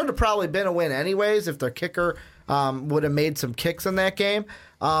win. Should have probably been a win anyways if their kicker would have made some kicks in that game.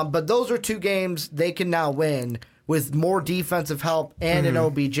 But those are two games they can now win with more defensive help and an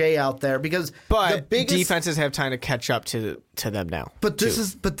OBJ out there because But the biggest defenses have time to catch up to them now. But this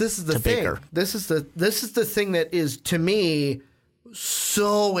is the thing. Baker. This is the thing that is to me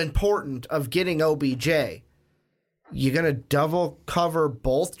so important of getting OBJ. You're gonna double cover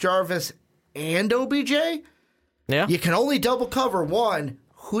both Jarvis and OBJ? Yeah. You can only double cover one.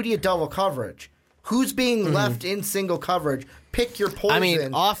 Who do you double coverage? Who's being left in single coverage? Pick your poison. I mean,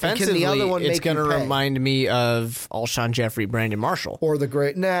 and offensively, can the other one it's make you going to pay? remind me of Alshon Jeffrey, Brandon Marshall. Or the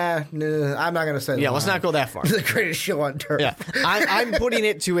great... Nah, I'm not going to say that. Yeah, let's not go that far. The greatest show on turf. Yeah, I'm putting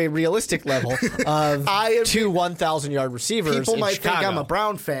it to a realistic level of two 1,000-yard receivers. People in might Chicago. think I'm a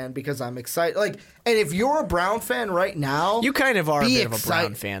Brown fan because I'm excited. Like, and if you're a Brown fan right now... You kind of are a be bit of a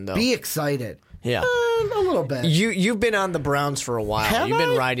Brown fan, though. Be excited. Yeah. A little bit. You've been on the Browns for a while. Have You've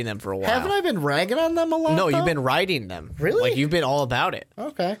been I? riding them for a while. Haven't I been ragging on them a lot? No, though? you've been riding them. Really? Like, you've been all about it.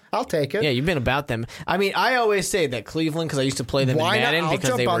 Okay, I'll take it. Yeah, you've been about them. I mean, I always say that Cleveland, because I used to play them Why in not? Madden I'll because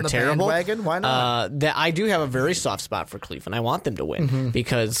jump they on were the terrible. bandwagon. Why not? That I do have a very soft spot for Cleveland. I want them to win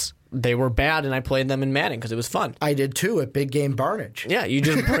because they were bad, and I played them in Madden because it was fun. I did too at Big Game Barnage. Yeah, you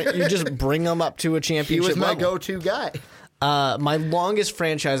just bring them up to a championship. He was my level. go-to guy. My longest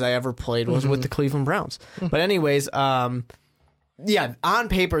franchise I ever played was with the Cleveland Browns. But anyways, yeah, on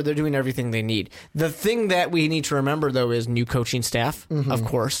paper they're doing everything they need. The thing that we need to remember though is new coaching staff, of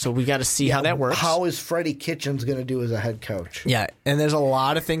course. So we got to see how that works. How is Freddie Kitchens going to do as a head coach? Yeah, and there's a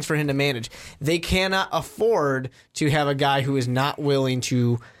lot of things for him to manage. They cannot afford to have a guy who is not willing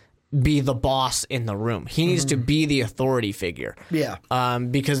to be the boss in the room. He needs to be the authority figure. Yeah.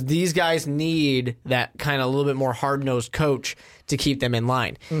 Because these guys need that kind of a little bit more hard-nosed coach to keep them in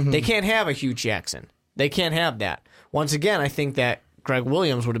line. They can't have a Hugh Jackson. They can't have that. Once again, I think that Greg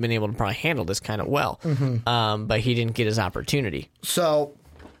Williams would have been able to probably handle this kind of well, but he didn't get his opportunity. So,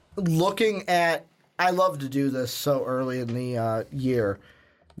 looking at, I love to do this so early in the year.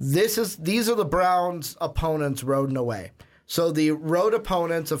 These are the Browns' opponents road and away. So the road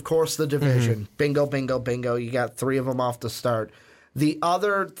opponents, of course, the division. Bingo, bingo, bingo. You got 3 of them off the start. The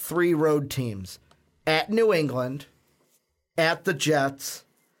other 3 road teams at New England, at the Jets,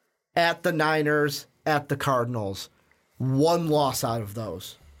 at the Niners, at the Cardinals. 1 loss out of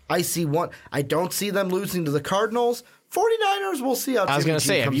those. I see one. I don't see them losing to the Cardinals. 49ers, we'll see how I was Jimmy going to G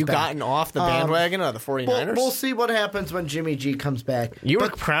say, have comes you back. gotten off the bandwagon of the 49ers? We'll see what happens when Jimmy G comes back. You were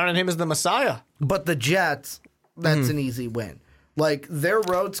crowning him as the Messiah. But the Jets, that's an easy win. Like, their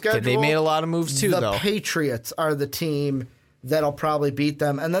road schedule... They made a lot of moves, too, the though. The Patriots are the team that'll probably beat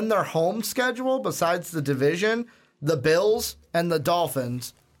them. And then their home schedule, besides the division, the Bills and the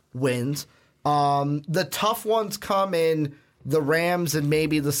Dolphins wins. The tough ones come in the Rams and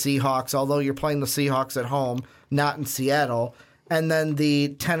maybe the Seahawks, although you're playing the Seahawks at home, not in Seattle. And then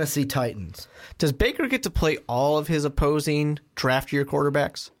the Tennessee Titans. Does Baker get to play all of his opposing draft year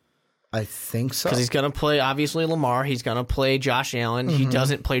quarterbacks? I think so. Because he's going to play, obviously, Lamar. He's going to play Josh Allen. He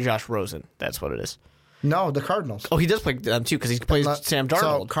doesn't play Josh Rosen. That's what it is. No, the Cardinals. Oh, he does play them, too, because he plays Sam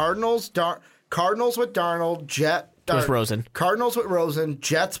Darnold. So Cardinals with Darnold, With Rosen. Cardinals with Rosen,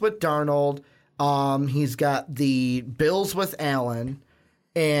 Jets with Darnold. He's got the Bills with Allen,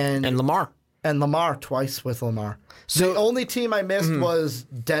 and Lamar. And Lamar twice with Lamar. So the only team I missed was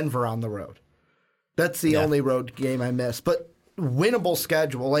Denver on the road. That's the only road game I missed. But winnable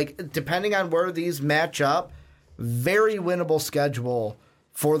schedule. Like, depending on where these match up, very winnable schedule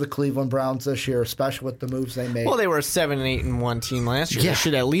for the Cleveland Browns this year, especially with the moves they made. Well, they were a 7-8-1 team last year. Yeah. They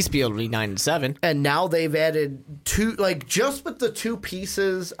should at least be able to be 9-7. And now they've added 2, like, just with the 2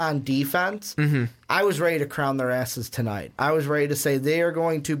 pieces on defense, I was ready to crown their asses tonight. I was ready to say they are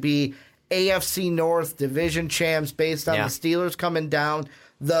going to be AFC North division champs based on the Steelers coming down.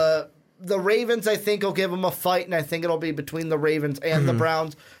 The Ravens, I think, will give them a fight, and I think it'll be between the Ravens and the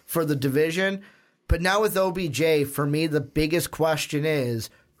Browns for the division. But now with OBJ, for me, the biggest question is,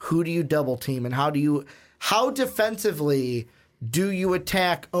 who do you double team, and how defensively do you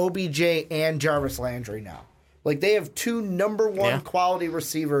attack OBJ and Jarvis Landry now? Like, they have 2 number 1 quality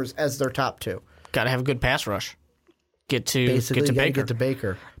receivers as their top 2. Got to have a good pass rush. Get to Baker. Get to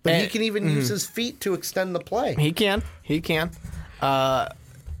Baker. But he can even use his feet to extend the play. He can.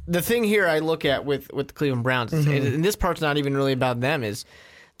 The thing here I look at with the Cleveland Browns, and this part's not even really about them, is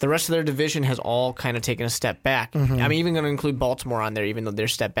the rest of their division has all kind of taken a step back. I'm even going to include Baltimore on there, even though their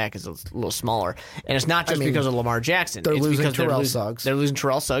step back is a little smaller. And it's not just because of Lamar Jackson. They're losing because Terrell Suggs. They're losing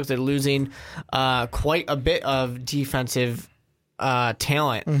Terrell Suggs. They're losing quite a bit of defensive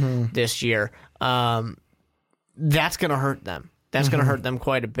talent this year. That's going to hurt them. That's going to hurt them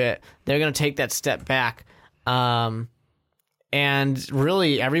quite a bit. They're going to take that step back. And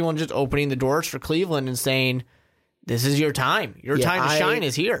really, everyone just opening the doors for Cleveland and saying, this is your time. Your time to shine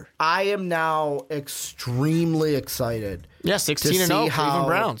is here. I am now extremely excited. Yeah, 16-0, Cleveland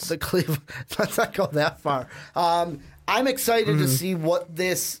Browns. The Cleveland. Let's not go that far. I'm excited to see what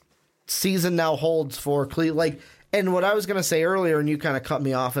this season now holds for Cleveland. Like, and what I was going to say earlier, and you kind of cut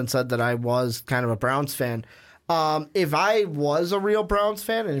me off and said that I was kind of a Browns fan. If I was a real Browns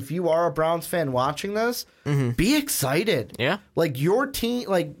fan, and if you are a Browns fan watching this, be excited. Yeah, like your team,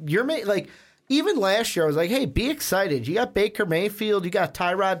 like even last year, I was like, hey, be excited. You got Baker Mayfield, you got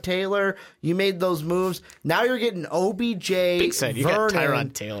Tyrod Taylor, you made those moves. Now you're getting OBJ. Be excited. You Vernon. got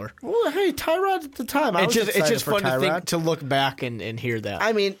Tyrod Taylor. Well, hey, Tyrod at the time. It's just fun to look back and hear that.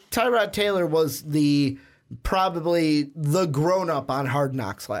 I mean, Tyrod Taylor was probably the grown up on Hard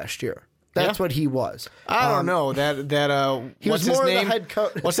Knocks last year. That's what he was. I don't know that. He what's was more his name? the head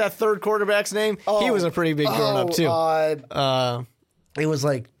coach. What's that third quarterback's name? He was a pretty big grown up too. It was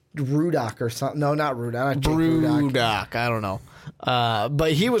like Rudock or something. No, not Rudock. Rudock. I don't know.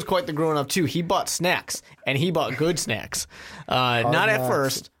 But he was quite the grown up too. He bought snacks, and he bought good snacks. Not at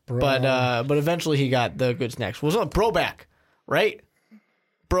first, but eventually he got the good snacks. Was it Broback, right?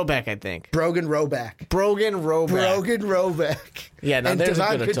 Broback, I think. Brogan Roback. Yeah, no, and there's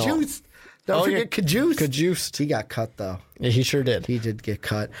Devon a good adult. Don't forget Kajust. Kajust. He got cut, though. Yeah, he sure did. He did get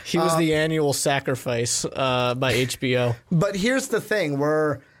cut. He was the annual sacrifice by HBO. But here's the thing,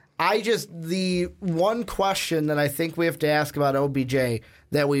 the one question that I think we have to ask about OBJ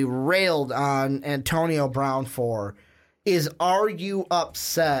that we railed on Antonio Brown for is, are you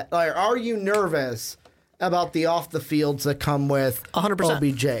upset? Like, are you nervous about the off the fields that come with 100%.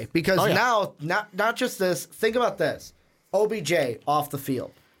 OBJ? Because now, not just this, think about this. OBJ off the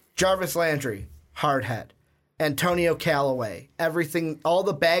field. Jarvis Landry, hard head. Antonio Callaway, everything, all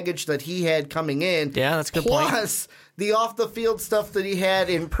the baggage that he had coming in. Yeah, that's a good point. Plus the off the field stuff that he had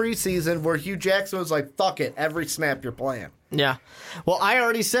in preseason where Hugh Jackson was like, fuck it, every snap you're playing. Yeah. Well, I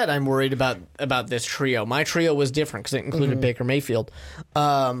already said I'm worried about this trio. My trio was different because it included Baker Mayfield.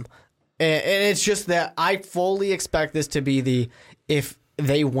 And it's just that I fully expect this to be if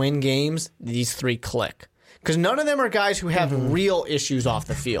they win games, these three click. Because none of them are guys who have real issues off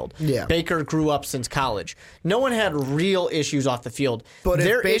the field. Yeah. Baker grew up since college. No one had real issues off the field. But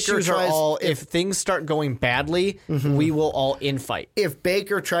their issues are all, if things start going badly, we will all infight. If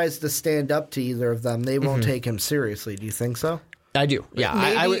Baker tries to stand up to either of them, they won't take him seriously. Do you think so? I do.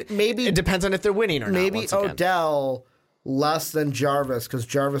 Yeah. Maybe it depends on if they're winning or not. Maybe Odell less than Jarvis, because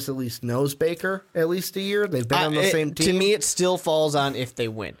Jarvis at least knows Baker at least a year. They've been on the same team. To me, it still falls on if they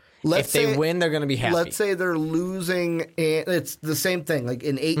win. If they win, they're going to be happy. Let's say they're losing. It's the same thing, like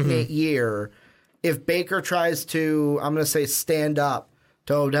an 8-8 year. If Baker tries to, I'm going to say, stand up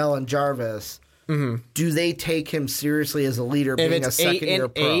to Odell and Jarvis, do they take him seriously as a leader being a second-year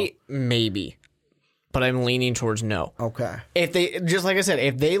pro? 8-8, maybe. But I'm leaning towards no. Okay. If they, just like I said,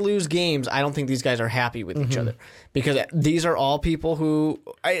 if they lose games, I don't think these guys are happy with each other, because these are all people who.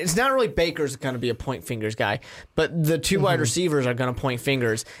 It's not really Baker's going to be a point fingers guy, but the two wide receivers are going to point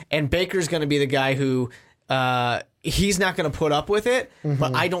fingers, and Baker's going to be the guy who. He's not going to put up with it,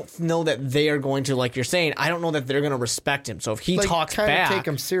 but I don't know that they are going to, like you're saying, I don't know that they're going to respect him. So if he talks back, take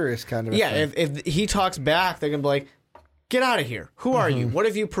him serious, kind of. Yeah. If he talks back, they're going to be like, "Get out of here! Who are you? What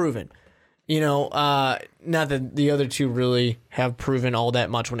have you proven?" You know, not that the other two really have proven all that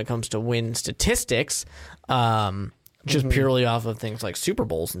much when it comes to win statistics, just purely off of things like Super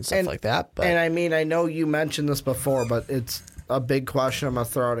Bowls and stuff like that. But. And I mean, I know you mentioned this before, but it's a big question. I'm going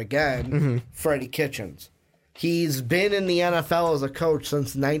to throw it again. Freddie Kitchens. He's been in the NFL as a coach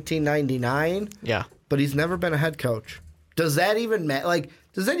since 1999. Yeah. But he's never been a head coach. Does that even matter?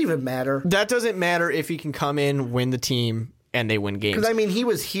 Does that even matter? That doesn't matter if he can come in, win the team, and they win games. Because, I mean, he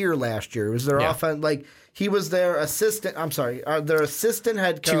was here last year. It was their offense. He was their assistant. I'm sorry. Their assistant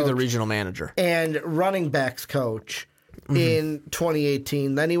head coach. To the regional manager. And running backs coach in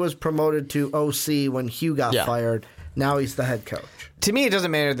 2018. Then he was promoted to OC when Hugh got fired. Now he's the head coach. To me, it doesn't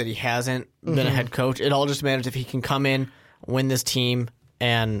matter that he hasn't been a head coach. It all just matters if he can come in, win this team,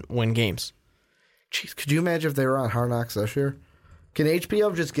 and win games. Jeez, could you imagine if they were on Hard Knocks this year? Can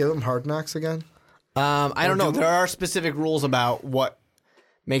HBO just give them Hard Knocks again? I don't know. There are specific rules about what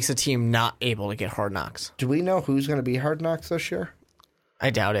makes a team not able to get Hard Knocks. Do we know who's going to be Hard Knocks this year? I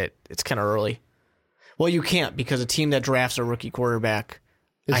doubt it. It's kind of early. Well, you can't, because a team that drafts a rookie quarterback,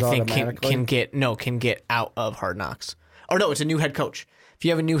 I think, can get out of Hard Knocks. Or no, it's a new head coach. If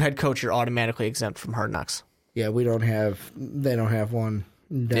you have a new head coach, you're automatically exempt from Hard Knocks. Yeah, they don't have one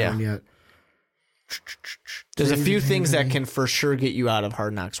down yet. There's a few things that can for sure get you out of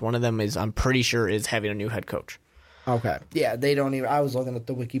Hard Knocks. One of them is, I'm pretty sure, is having a new head coach. Okay. Yeah, they don't even. I was looking at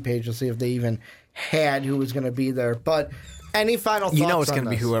the wiki page to see if they even had who was going to be there. But any final thoughts? You know it's going to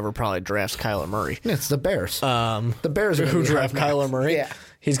be whoever probably drafts Kyler Murray. It's the Bears. The Bears are Who draft Kyler Murray? Yeah.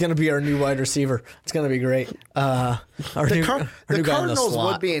 He's going to be our new wide receiver. It's going to be great. Our The new guy in Cardinals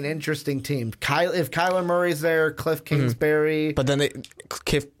slot. would be an interesting team. If Kyler Murray's there, Cliff Kingsbury. But then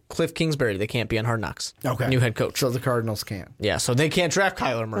Cliff Kingsbury, they can't be on Hard Knocks. Okay. New head coach. So the Cardinals can't. Yeah, so they can't draft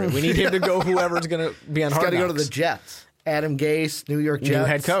Kyler Murray. We need him to go whoever's going to be on He's Hard got to Knocks. go to the Jets. Adam Gase, New York Jets. New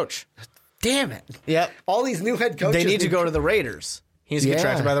head coach. Damn it. Yep. All these new head coaches. They need to go to the Raiders. He needs to get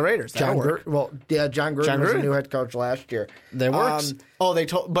drafted by the Raiders. That'll work. John Gruden was a Gruden. new head coach last year. That works.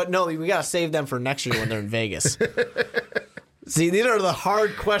 But no, we got to save them for next year when they're in Vegas. See, these are the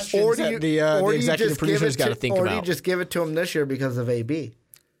hard questions that the executive producers got to think about. Or do you just give it to him this year because of AB?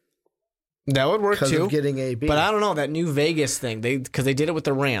 That would work Because too. of getting AB. But I don't know, that new Vegas thing, because they did it with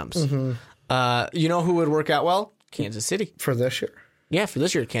the Rams. You know who would work out well? Kansas City. For this year. Yeah, for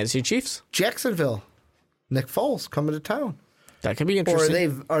this year, Kansas City Chiefs. Jacksonville. Nick Foles coming to town. That could be Or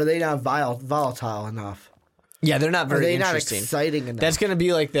interesting. are they not volatile enough? Yeah, they're not Are very they not interesting. exciting enough? That's going to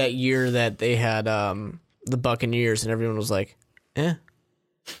be like that year that they had the Buccaneers and everyone was like,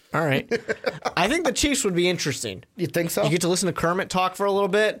 all right. I think the Chiefs would be interesting. You think so? You get to listen to Kermit talk for a little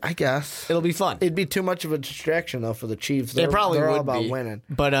bit. I guess. It'll be fun. It'd be too much of a distraction, though, for the Chiefs. It probably they're would all about be. winning.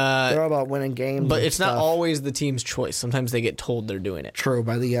 But They're all about winning games. but and it's not stuff. always the team's choice. Sometimes they get told they're doing it. True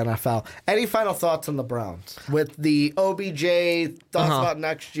by the NFL. Any final thoughts on the Browns? With the OBJ, thoughts about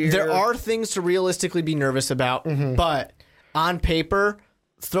next year? There are things to realistically be nervous about, but on paper,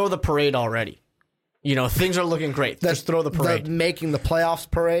 throw the parade already. You know, things are looking great. Just throw the parade. Making the playoffs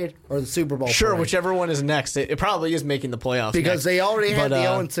parade or the Super Bowl Sure, parade? whichever one is next. It probably is making the playoffs Because next. they already had But,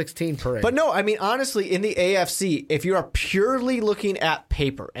 the 0-16 parade. But no, I mean, honestly, in the AFC, if you are purely looking at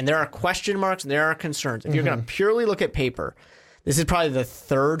paper, and there are question marks and there are concerns, if you're going to purely look at paper, this is probably the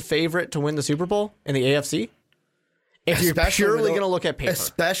third favorite to win the Super Bowl in the AFC. If you're purely going to look at paper.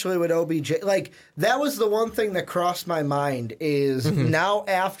 Especially with OBJ. Like, that was the one thing that crossed my mind is now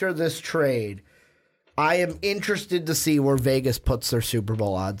after this trade, I am interested to see where Vegas puts their Super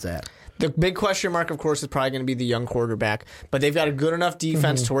Bowl odds at. The big question mark, of course, is probably going to be the young quarterback, but they've got a good enough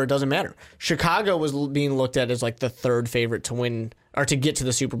defense to where it doesn't matter. Chicago was being looked at as like the third favorite to win or to get to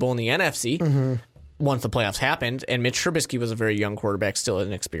the Super Bowl in the NFC once the playoffs happened, and Mitch Trubisky was a very young quarterback, still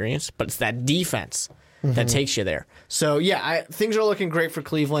inexperienced, but it's that defense that takes you there. So, yeah, things are looking great for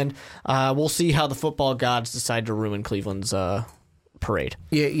Cleveland. We'll see how the football gods decide to ruin Cleveland's parade.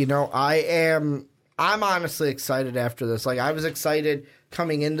 Yeah, you know, I'm honestly excited after this. Like, I was excited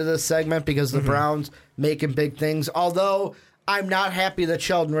coming into this segment because the Browns making big things. Although I'm not happy that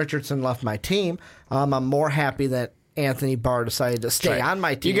Sheldon Richardson left my team. I'm more happy that Anthony Barr decided to stay on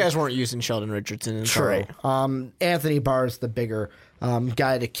my team. You guys weren't using Sheldon Richardson. It's all True. right. Anthony Barr is the bigger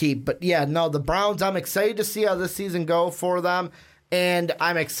guy to keep. But yeah, no, the Browns, I'm excited to see how this season go for them. And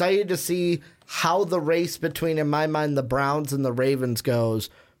I'm excited to see how the race between, in my mind, the Browns and the Ravens goes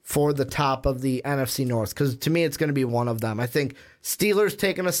for the top of the NFC North. Because to me, it's going to be one of them. I think Steelers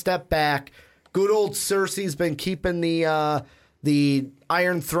taking a step back. Good old Cersei's been keeping the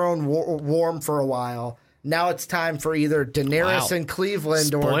Iron Throne warm for a while. Now it's time for either Daenerys in Cleveland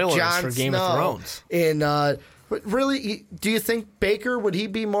Spoilers or Jon for Snow Game of Thrones. in. Really, do you think Baker, would he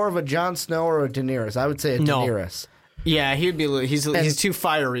be more of a Jon Snow or a Daenerys? I would say a No. Daenerys. Yeah, he'd be. He's too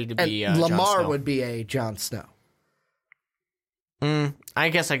fiery to be. And Jon Lamar Snow. would be a Jon Snow. I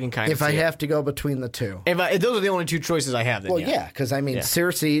guess I can kind of. If I have to go between the two. if those are the only two choices I have, then Well, yeah, because I mean,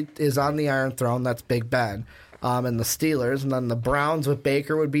 Cersei is on the Iron Throne. That's Big Ben, and the Steelers, and then the Browns with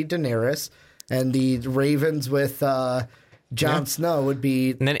Baker would be Daenerys, and the Ravens with Jon Snow would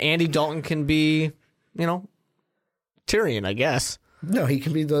be. And then Andy Dalton can be, Tyrion, I guess. No, he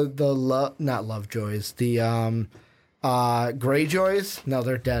can be the not Lovejoys, the Greyjoys. No,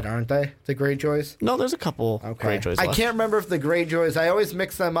 they're dead, aren't they? The Greyjoys. No, there's a couple Greyjoys I left. can't remember if the Greyjoys. I always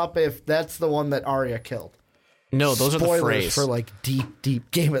mix them up if that's the one that Arya killed. No, those Spoilers are the Freys. for like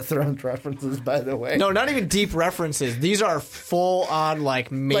deep Game of Thrones references, by the way. No, not even deep references. These are full on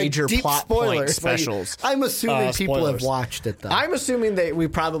major deep plot spoilers. point specials. I'm assuming people have spoilers. watched it though. I'm assuming that we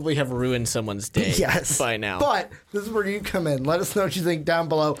probably have ruined someone's day Yes, by now. But this is where you come in. Let us know what you think down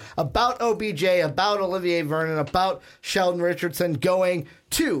below about OBJ, about Olivier Vernon, about Sheldon Richardson going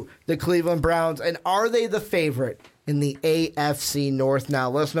to the Cleveland Browns, and are they the favorite in the AFC North? Now,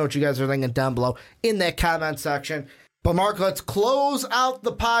 let us know what you guys are thinking down below in that comment section. But Mark, let's close out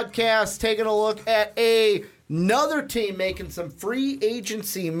the podcast taking a look at another team making some free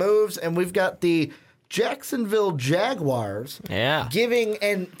agency moves, and we've got the Jacksonville Jaguars giving,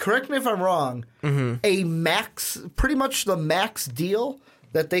 and correct me if I'm wrong, a max, pretty much the max deal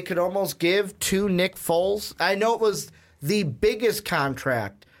that they could almost give to Nick Foles? I know it was the biggest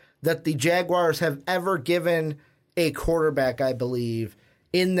contract that the Jaguars have ever given a quarterback, I believe,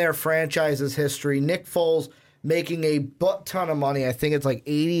 in their franchise's history. Nick Foles making a butt ton of money. I think it's like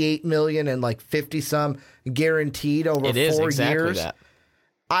 $88 million and like 50-some guaranteed over 4 years. It is exactly that.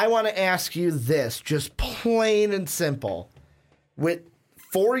 I want to ask you this, just plain and simple. With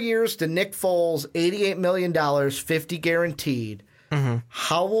 4 years to Nick Foles, $88 million, 50 guaranteed,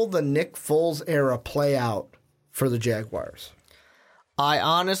 how will the Nick Foles era play out for the Jaguars? I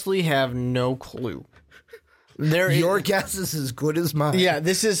honestly have no clue. Your guess is as good as mine. Yeah,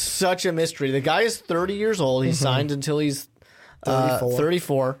 this is such a mystery. The guy is 30 years old. He signed until he's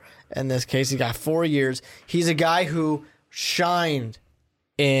 34. In this case, he got 4 years. He's a guy who shined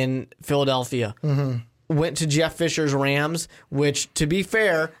in Philadelphia. Went to Jeff Fisher's Rams, which, to be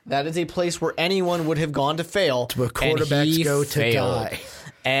fair, that is a place where anyone would have gone to fail. To where quarterbacks go to die.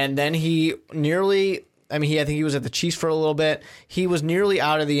 And then he nearly... I think he was at the Chiefs for a little bit. He was nearly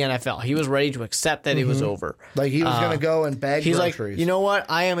out of the NFL. He was ready to accept that it was over. Like he was going to go and bag he's groceries. Like, you know what?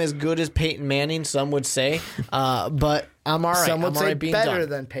 I am as good as Peyton Manning, some would say. But I'm all right. Some would say better done.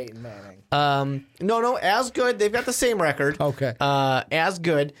 than Peyton Manning. No, as good. They've got the same record. Okay. As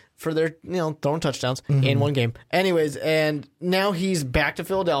good for their, throwing touchdowns in one game. Anyways, and now he's back to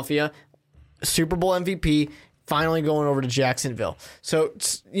Philadelphia, Super Bowl MVP, finally going over to Jacksonville. So,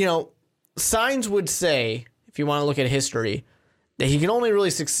 signs would say, if you want to look at history, that he can only really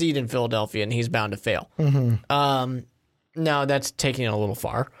succeed in Philadelphia and he's bound to fail. Now, that's taking it a little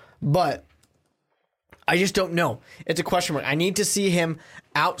far, but I just don't know. It's a question mark. I need to see him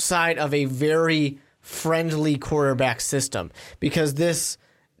outside of a very friendly quarterback system because this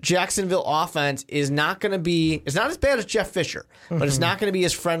Jacksonville offense is not going to be, it's not as bad as Jeff Fisher, but it's not going to be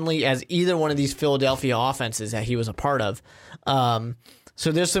as friendly as either one of these Philadelphia offenses that he was a part of.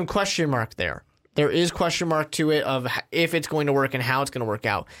 So there's some question mark there. There is question mark to it of if it's going to work and how it's going to work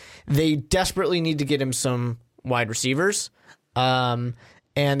out. They desperately need to get him some wide receivers, and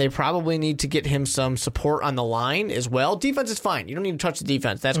they probably need to get him some support on the line as well. Defense is fine. You don't need to touch the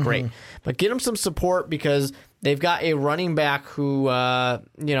defense. That's great. But get him some support because they've got a running back who,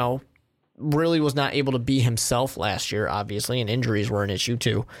 really was not able to be himself last year, obviously, and injuries were an issue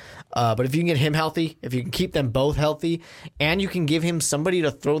too. But if you can get him healthy, if you can keep them both healthy, and you can give him somebody to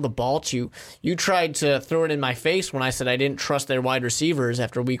throw the ball to, you tried to throw it in my face when I said I didn't trust their wide receivers.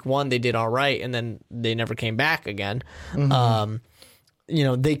 After week 1, they did all right, and then they never came back again.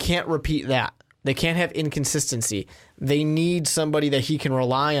 They can't repeat that. They can't have inconsistency. They need somebody that he can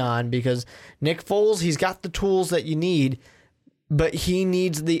rely on because Nick Foles, he's got the tools that you need, but he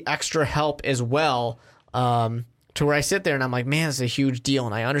needs the extra help as well, to where I sit there and I'm like, man, it's a huge deal,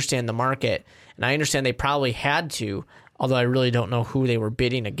 and I understand the market, and I understand they probably had to, although I really don't know who they were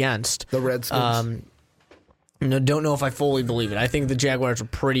bidding against. The Redskins. Don't know if I fully believe it. I think the Jaguars are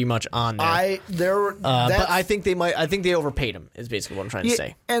pretty much on there. But I think they might. I think they overpaid him. Is basically what I'm trying to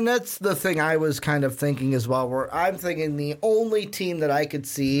say. And that's the thing I was kind of thinking as well. Where I'm thinking the only team that I could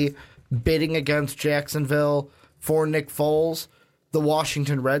see bidding against Jacksonville for Nick Foles, the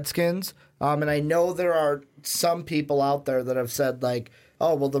Washington Redskins. And I know there are some people out there that have said like,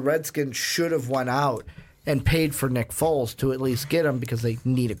 oh well, the Redskins should have went out and paid for Nick Foles to at least get him because they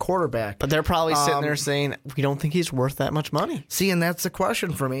need a quarterback. But they're probably sitting there saying, we don't think he's worth that much money. See, and that's the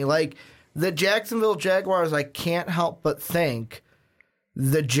question for me. Like, the Jacksonville Jaguars, I can't help but think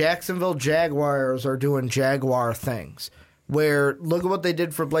the Jacksonville Jaguars are doing Jaguar things. Where, look at what they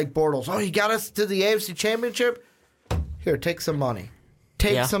did for Blake Bortles. Oh, he got us to the AFC Championship? Here, take some money.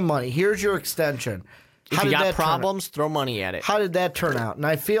 Take some money. Here's your extension. If you got problems, throw money at it. How did that turn out? And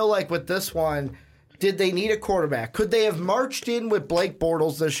I feel like with this one, did they need a quarterback? Could they have marched in with Blake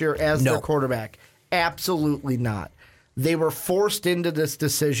Bortles this year as their quarterback? Absolutely not. They were forced into this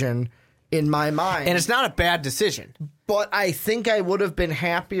decision in my mind. And it's not a bad decision. But I think I would have been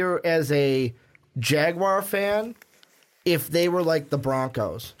happier as a Jaguar fan if they were like the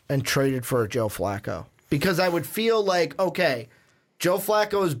Broncos and traded for Joe Flacco. Because I would feel like, okay, Joe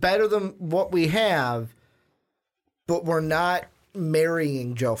Flacco is better than what we have, but we're not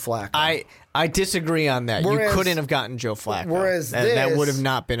marrying Joe Flacco. I disagree on that. You couldn't have gotten Joe Flacco. Whereas that would have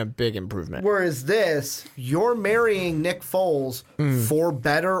not been a big improvement. Whereas this, you're marrying Nick Foles for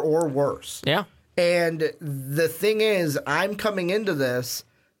better or worse. Yeah. And the thing is, I'm coming into this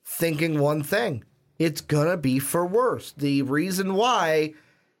thinking one thing. It's going to be for worse. The reason why,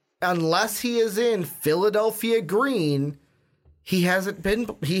 unless he is in Philadelphia green, he hasn't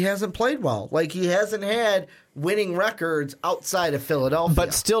played well. Like, he hasn't had winning records outside of Philadelphia.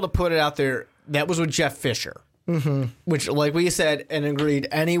 But still, to put it out there, that was with Jeff Fisher. which, like we said and agreed,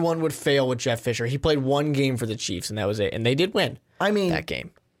 anyone would fail with Jeff Fisher. He played one game for the Chiefs, and that was it. And they did win that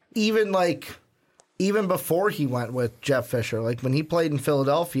game. Even before he went with Jeff Fisher, like when he played in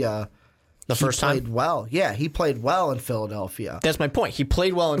Philadelphia, he played well. Yeah, he played well in Philadelphia. That's my point. He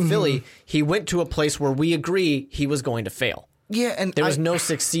played well in Philly. He went to a place where we agree he was going to fail. Yeah, and there was no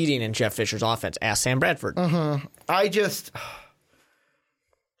succeeding in Jeff Fisher's offense. Ask Sam Bradford.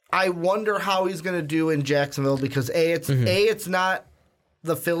 I wonder how he's going to do in Jacksonville because it's not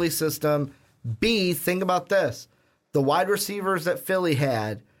the Philly system. B, think about this: the wide receivers that Philly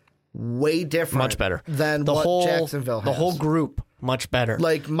had way different, much better than what Jacksonville has. The whole group much better.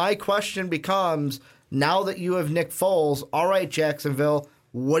 Like my question becomes: now that you have Nick Foles, all right, Jacksonville,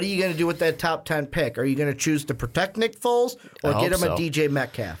 what are you going to do with that top 10 pick? Are you going to choose to protect Nick Foles or get him a DJ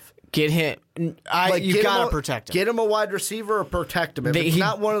Metcalf? Get him. You got to protect him. Get him a wide receiver or protect him. If it's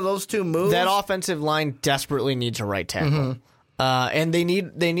not one of those two moves. That offensive line desperately needs a right tackle. And they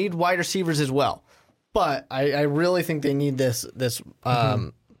need wide receivers as well. But I really think they need this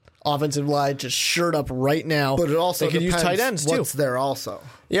offensive line just shirt up right now. But it also they could use tight ends too. What's there also?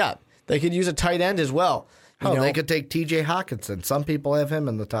 Yeah, they could use a tight end as well. They could take T.J. Hawkinson. Some people have him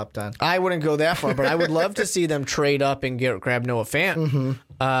in the top 10. I wouldn't go that far, but I would love to see them trade up and grab Noah Fant.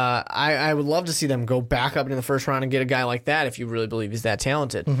 I would love to see them go back up in the first round and get a guy like that if you really believe he's that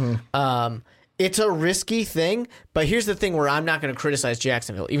talented. It's a risky thing, but here's the thing where I'm not going to criticize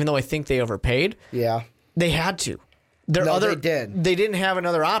Jacksonville, even though I think they overpaid. Yeah. They had to. They did. They didn't have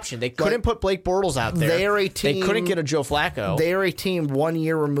another option. They couldn't put Blake Bortles out there. They are a team. They couldn't get a Joe Flacco. They are a team 1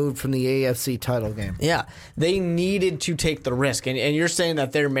 year removed from the AFC title game. Yeah. They needed to take the risk. And you're saying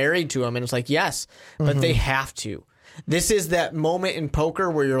that they're married to him, and it's like, yes, but they have to. This is that moment in poker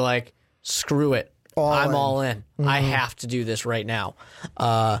where you're like, screw it. I'm all in. I have to do this right now.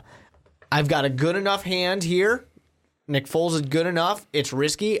 I've got a good enough hand here. Nick Foles is good enough. It's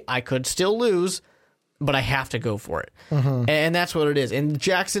risky. I could still lose, but I have to go for it. And that's what it is. In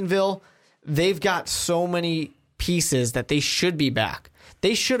Jacksonville, they've got so many pieces that they should be back.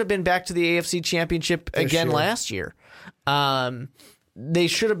 They should have been back to the AFC Championship again last year. They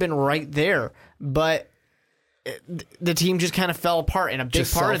should have been right there, but the team just kind of fell apart. And a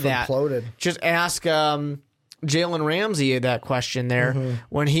big part of that, just ask Jalen Ramsey that question there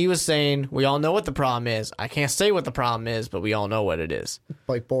when he was saying, we all know what the problem is. I can't say what the problem is, but we all know what it is.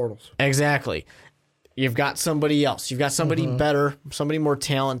 Like Bortles. Exactly. You've got somebody else. You've got somebody better, somebody more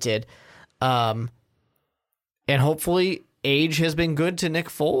talented. And hopefully age has been good to Nick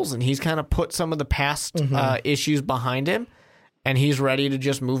Foles, and he's kind of put some of the past issues behind him, and he's ready to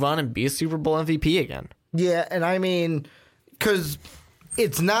just move on and be a Super Bowl MVP again. Yeah, and I mean, because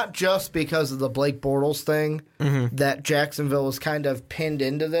it's not just because of the Blake Bortles thing that Jacksonville was kind of pinned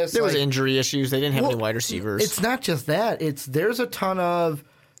into this. There was injury issues. They didn't have any wide receivers. It's not just that. There's a ton of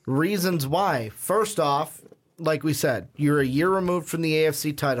reasons why. First off, like we said, you're a year removed from the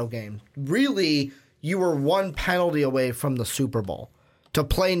AFC title game. Really, you were one penalty away from the Super Bowl to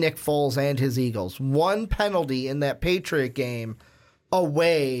play Nick Foles and his Eagles. One penalty in that Patriot game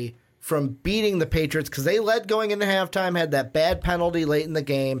away from beating the Patriots because they led going into halftime, had that bad penalty late in the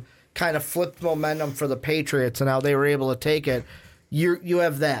game, kind of flipped momentum for the Patriots, and how they were able to take it. You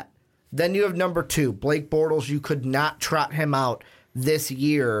have that. Then you have number 2, Blake Bortles. You could not trot him out this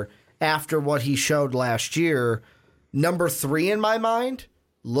year after what he showed last year. Number 3 in my mind,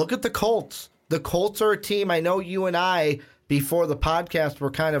 look at the Colts. The Colts are a team, I know you and I, before the podcast,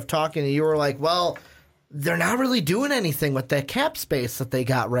 were kind of talking, and you were like, well, they're not really doing anything with that cap space that they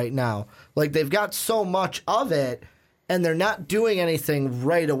got right now. Like, they've got so much of it, and they're not doing anything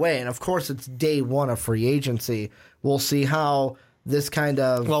right away. And, of course, it's day one of free agency. We'll see how this kind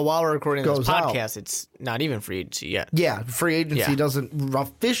of Well, while we're recording this podcast, out. It's not even free agency yet. Yeah, free agency doesn't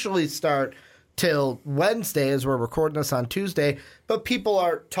officially start till Wednesday as we're recording this on Tuesday. But people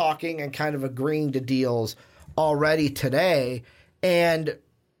are talking and kind of agreeing to deals already today. And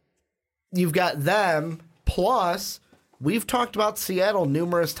you've got them, plus we've talked about Seattle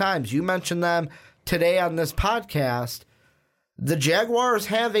numerous times. You mentioned them today on this podcast. The Jaguars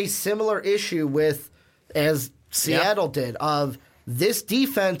have a similar issue with, as Seattle did, of this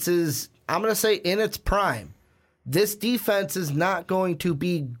defense is, I'm going to say, in its prime. This defense is not going to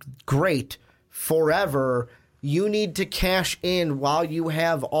be great forever. You need to cash in while you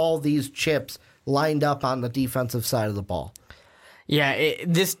have all these chips lined up on the defensive side of the ball. Yeah,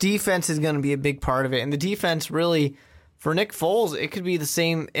 this defense is going to be a big part of it. And the defense really, For Nick Foles, it could be the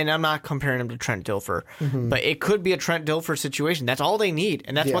same, and I'm not comparing him to Trent Dilfer, but it could be a Trent Dilfer situation. That's all they need,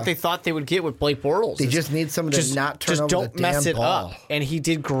 and that's what they thought they would get with Blake Bortles. They just need someone to not turn over don't the mess damn it ball. up. And he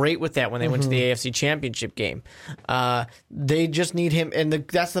did great with that when they went to the AFC Championship game. They just need him, and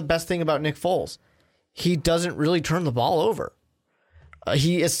that's the best thing about Nick Foles. He doesn't really turn the ball over.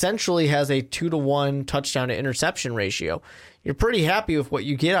 He essentially has a 2-to-1 touchdown to interception ratio. You're pretty happy with what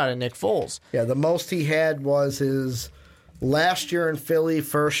you get out of Nick Foles. Yeah, the most he had was his last year in Philly,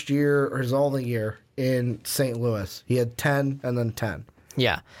 first year, or his only year in St. Louis. He had 10 and then 10.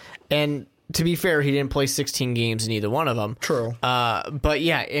 Yeah. And to be fair, he didn't play 16 games in either one of them. True. But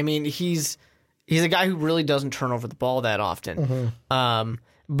yeah, I mean, he's a guy who really doesn't turn over the ball that often.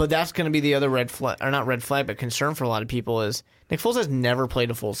 But that's going to be the other red flag, or not red flag, but concern for a lot of people is Nick Foles has never played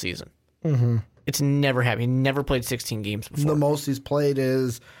a full season. It's never happened. He never played 16 games before. The most he's played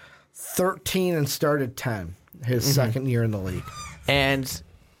is 13 and started 10. His second year in the league. And,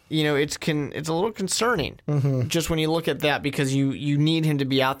 you know, it's a little concerning just when you look at that because you need him to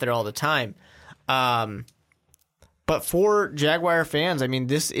be out there all the time. But for Jaguar fans, I mean,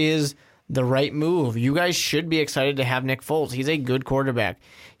 this is the right move. You guys should be excited to have Nick Foles. He's a good quarterback.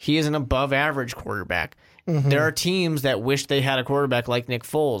 He is an above-average quarterback. There are teams that wish they had a quarterback like Nick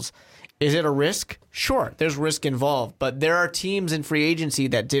Foles. Is it a risk? Sure, there's risk involved, but there are teams in free agency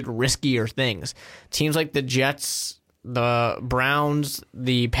that did riskier things. Teams like the Jets, the Browns,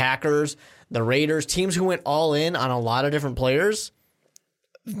 the Packers, the Raiders, teams who went all in on a lot of different players,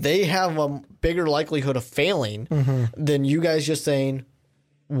 they have a bigger likelihood of failing than you guys just saying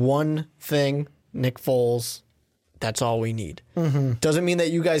one thing, Nick Foles, that's all we need. Doesn't mean that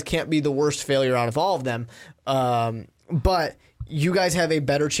you guys can't be the worst failure out of all of them, but you guys have a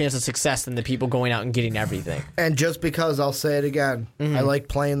better chance of success than the people going out and getting everything. And just because I'll say it again, I like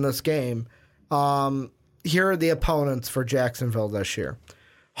playing this game. Here are the opponents for Jacksonville this year.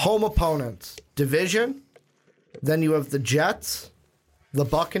 Home opponents, division. Then you have the Jets, the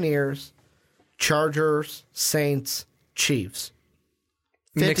Buccaneers, Chargers, Saints, Chiefs.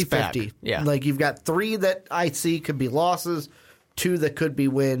 Mixed bag. 50-50. Yeah. Like you've got 3 that I see could be losses, 2 that could be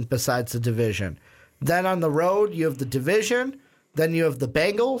win besides the division. Then on the road, you have the division. Then you have the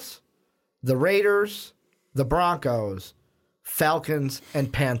Bengals, the Raiders, the Broncos, Falcons,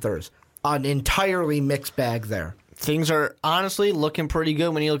 and Panthers. An entirely mixed bag there. Things are honestly looking pretty good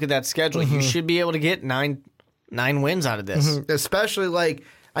when you look at that schedule. You should be able to get nine wins out of this. Especially, like,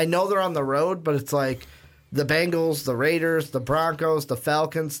 I know they're on the road, but it's like the Bengals, the Raiders, the Broncos, the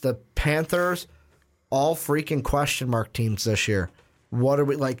Falcons, the Panthers, all freaking question mark teams this year. What are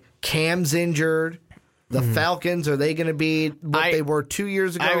we, like, Cam's injured. The Falcons, are they going to be what they were 2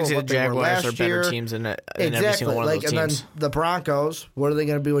 years ago? I would say what the they were Jaguars last are better year? teams than Exactly. every single one of those teams. And then the Broncos, what are they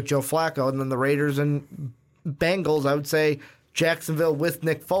going to be with Joe Flacco? And then the Raiders and Bengals, I would say Jacksonville with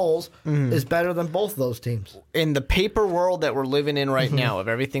Nick Foles is better than both of those teams. In the paper world that we're living in right now, if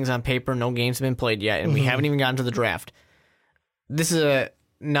everything's on paper, no games have been played yet, and we haven't even gotten to the draft, this is a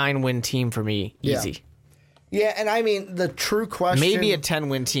 9-win team for me, easy. Yeah, and I mean, the true question... Maybe a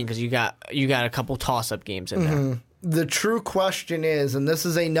 10-win team because you got a couple toss-up games in there. The true question is, and this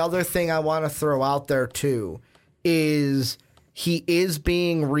is another thing I want to throw out there too, is he is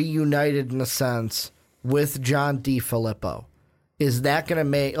being reunited in a sense with John DeFilippo. Is that going to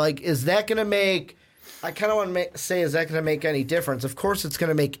make... I kind of want to say, is that going to make any difference? Of course it's going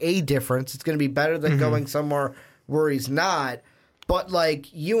to make a difference. It's going to be better than going somewhere where he's not. But, like,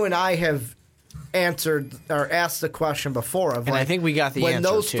 you and I have answered or asked the question before of, And like, I think we got the when answer,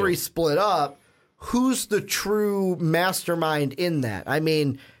 those too. 3 split up, who's the true mastermind in that? I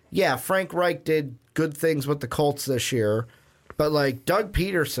mean, yeah, Frank Reich did good things with the Colts this year, but, like, Doug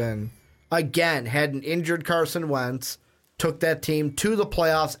Peterson, again, had an injured Carson Wentz, took that team to the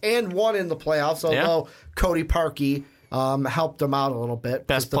playoffs and won in the playoffs, although Cody Parkey helped them out a little bit.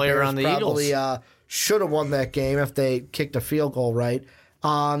 Best player on the probably, Eagles. Should have won that game if they kicked a field goal right.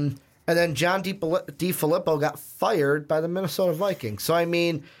 And then John DeFilippo got fired by the Minnesota Vikings. So, I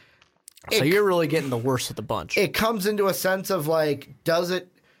mean... So you're really getting the worst of the bunch. It comes into a sense of, like, does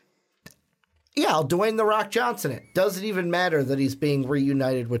it... Yeah, I'll Dwayne The Rock Johnson it. Does it even matter that he's being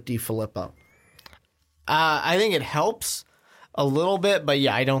reunited with DeFilippo? I think it helps a little bit, but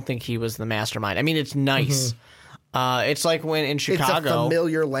yeah, I don't think he was the mastermind. I mean, it's nice. It's like when in Chicago... It's a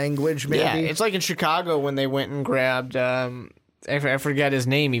familiar language, maybe? Yeah, it's like in Chicago when they went and grabbed... I forget his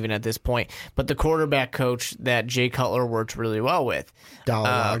name even at this point, but the quarterback coach that Jay Cutler worked really well with. Dow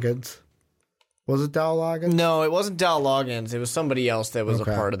Loggins. Was it Dow Loggins? No, it wasn't Dow Loggins. It was somebody else that was a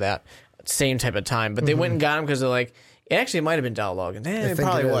part of that same type of time. But they went and got him because they're like, It might have been Dow Logan. It think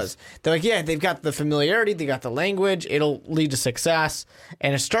probably it was. They're like, yeah, they've got the familiarity, they got the language, it'll lead to success.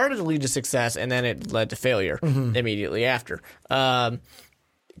 And it started to lead to success, and then it led to failure immediately after.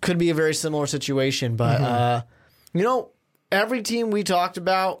 Could be a very similar situation, but, every team we talked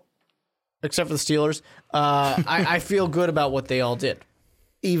about, except for the Steelers, I feel good about what they all did.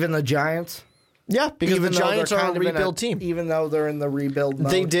 Even the Giants? Yeah, because Even the though Giants they're are a kind of in rebuild team. Even though they're in the rebuild mode.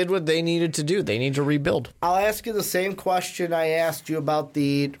 They did what they needed to do. They need to rebuild. I'll ask you the same question I asked you about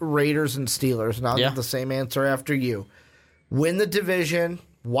the Raiders and Steelers, and I'll get the same answer after you. Win the division,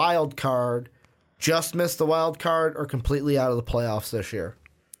 wild card, just miss the wild card, or completely out of the playoffs this year?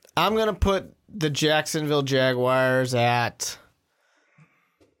 I'm going to put the Jacksonville Jaguars at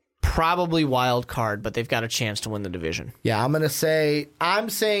probably wild card, but they've got a chance to win the division. Yeah, I'm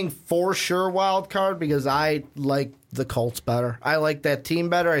saying for sure wild card because I like the Colts better. I like that team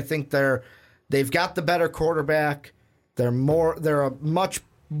better. I think they've got the better quarterback. They're a much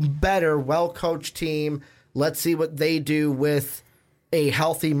better, well-coached team. Let's see what they do with a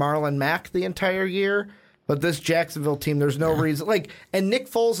healthy Marlon Mack the entire year. But this Jacksonville team, there's no reason. And Nick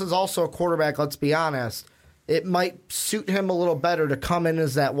Foles is also a quarterback, let's be honest. It might suit him a little better to come in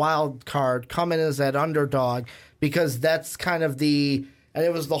as that wild card, come in as that underdog, because that's kind of and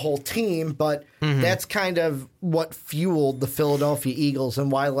it was the whole team, but that's kind of what fueled the Philadelphia Eagles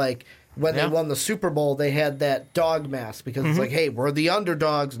and why, when they won the Super Bowl, they had that dog mask because it's like, hey, we're the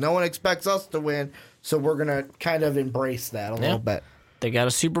underdogs. No one expects us to win, so we're going to kind of embrace that a little bit. They got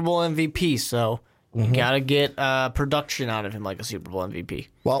a Super Bowl MVP, so you got to get production out of him like a Super Bowl MVP.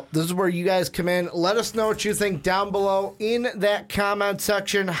 Well, this is where you guys come in. Let us know what you think down below in that comment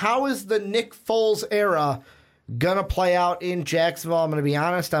section. How is the Nick Foles era going to play out in Jacksonville? I'm going to be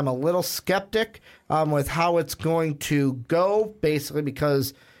honest, I'm a little skeptic with how it's going to go, basically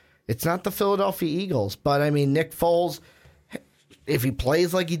because it's not the Philadelphia Eagles. But, I mean, Nick Foles, if he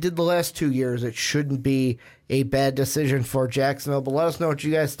plays like he did the last 2 years, it shouldn't be a bad decision for Jacksonville. But let us know what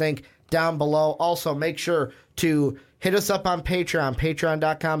you guys think down below. Also, make sure to hit us up on Patreon,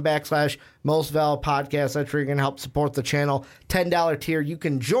 patreon.com/mostvaluablepodcast. That's where you're going to help support the channel. $10 tier, you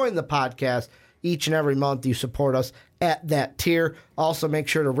can join the podcast each and every month. You support us at that tier. Also, make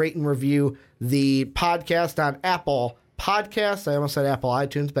sure to rate and review the podcast on Apple Podcasts. I almost said Apple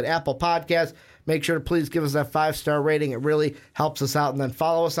iTunes, but Apple Podcasts. Make sure to please give us that 5-star rating. It really helps us out. And then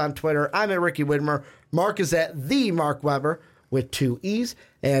follow us on Twitter. I'm at Ricky Widmer. Mark is at the Mark Weber with 2 E's.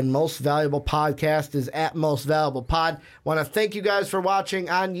 And Most Valuable Podcast is at Most Valuable Pod. Want to thank you guys for watching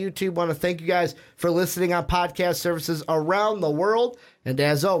on YouTube. Want to thank you guys for listening on podcast services around the world. And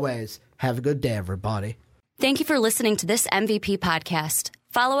as always, have a good day, everybody. Thank you for listening to this MVP podcast.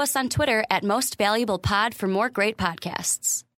 Follow us on Twitter at Most Valuable Pod for more great podcasts.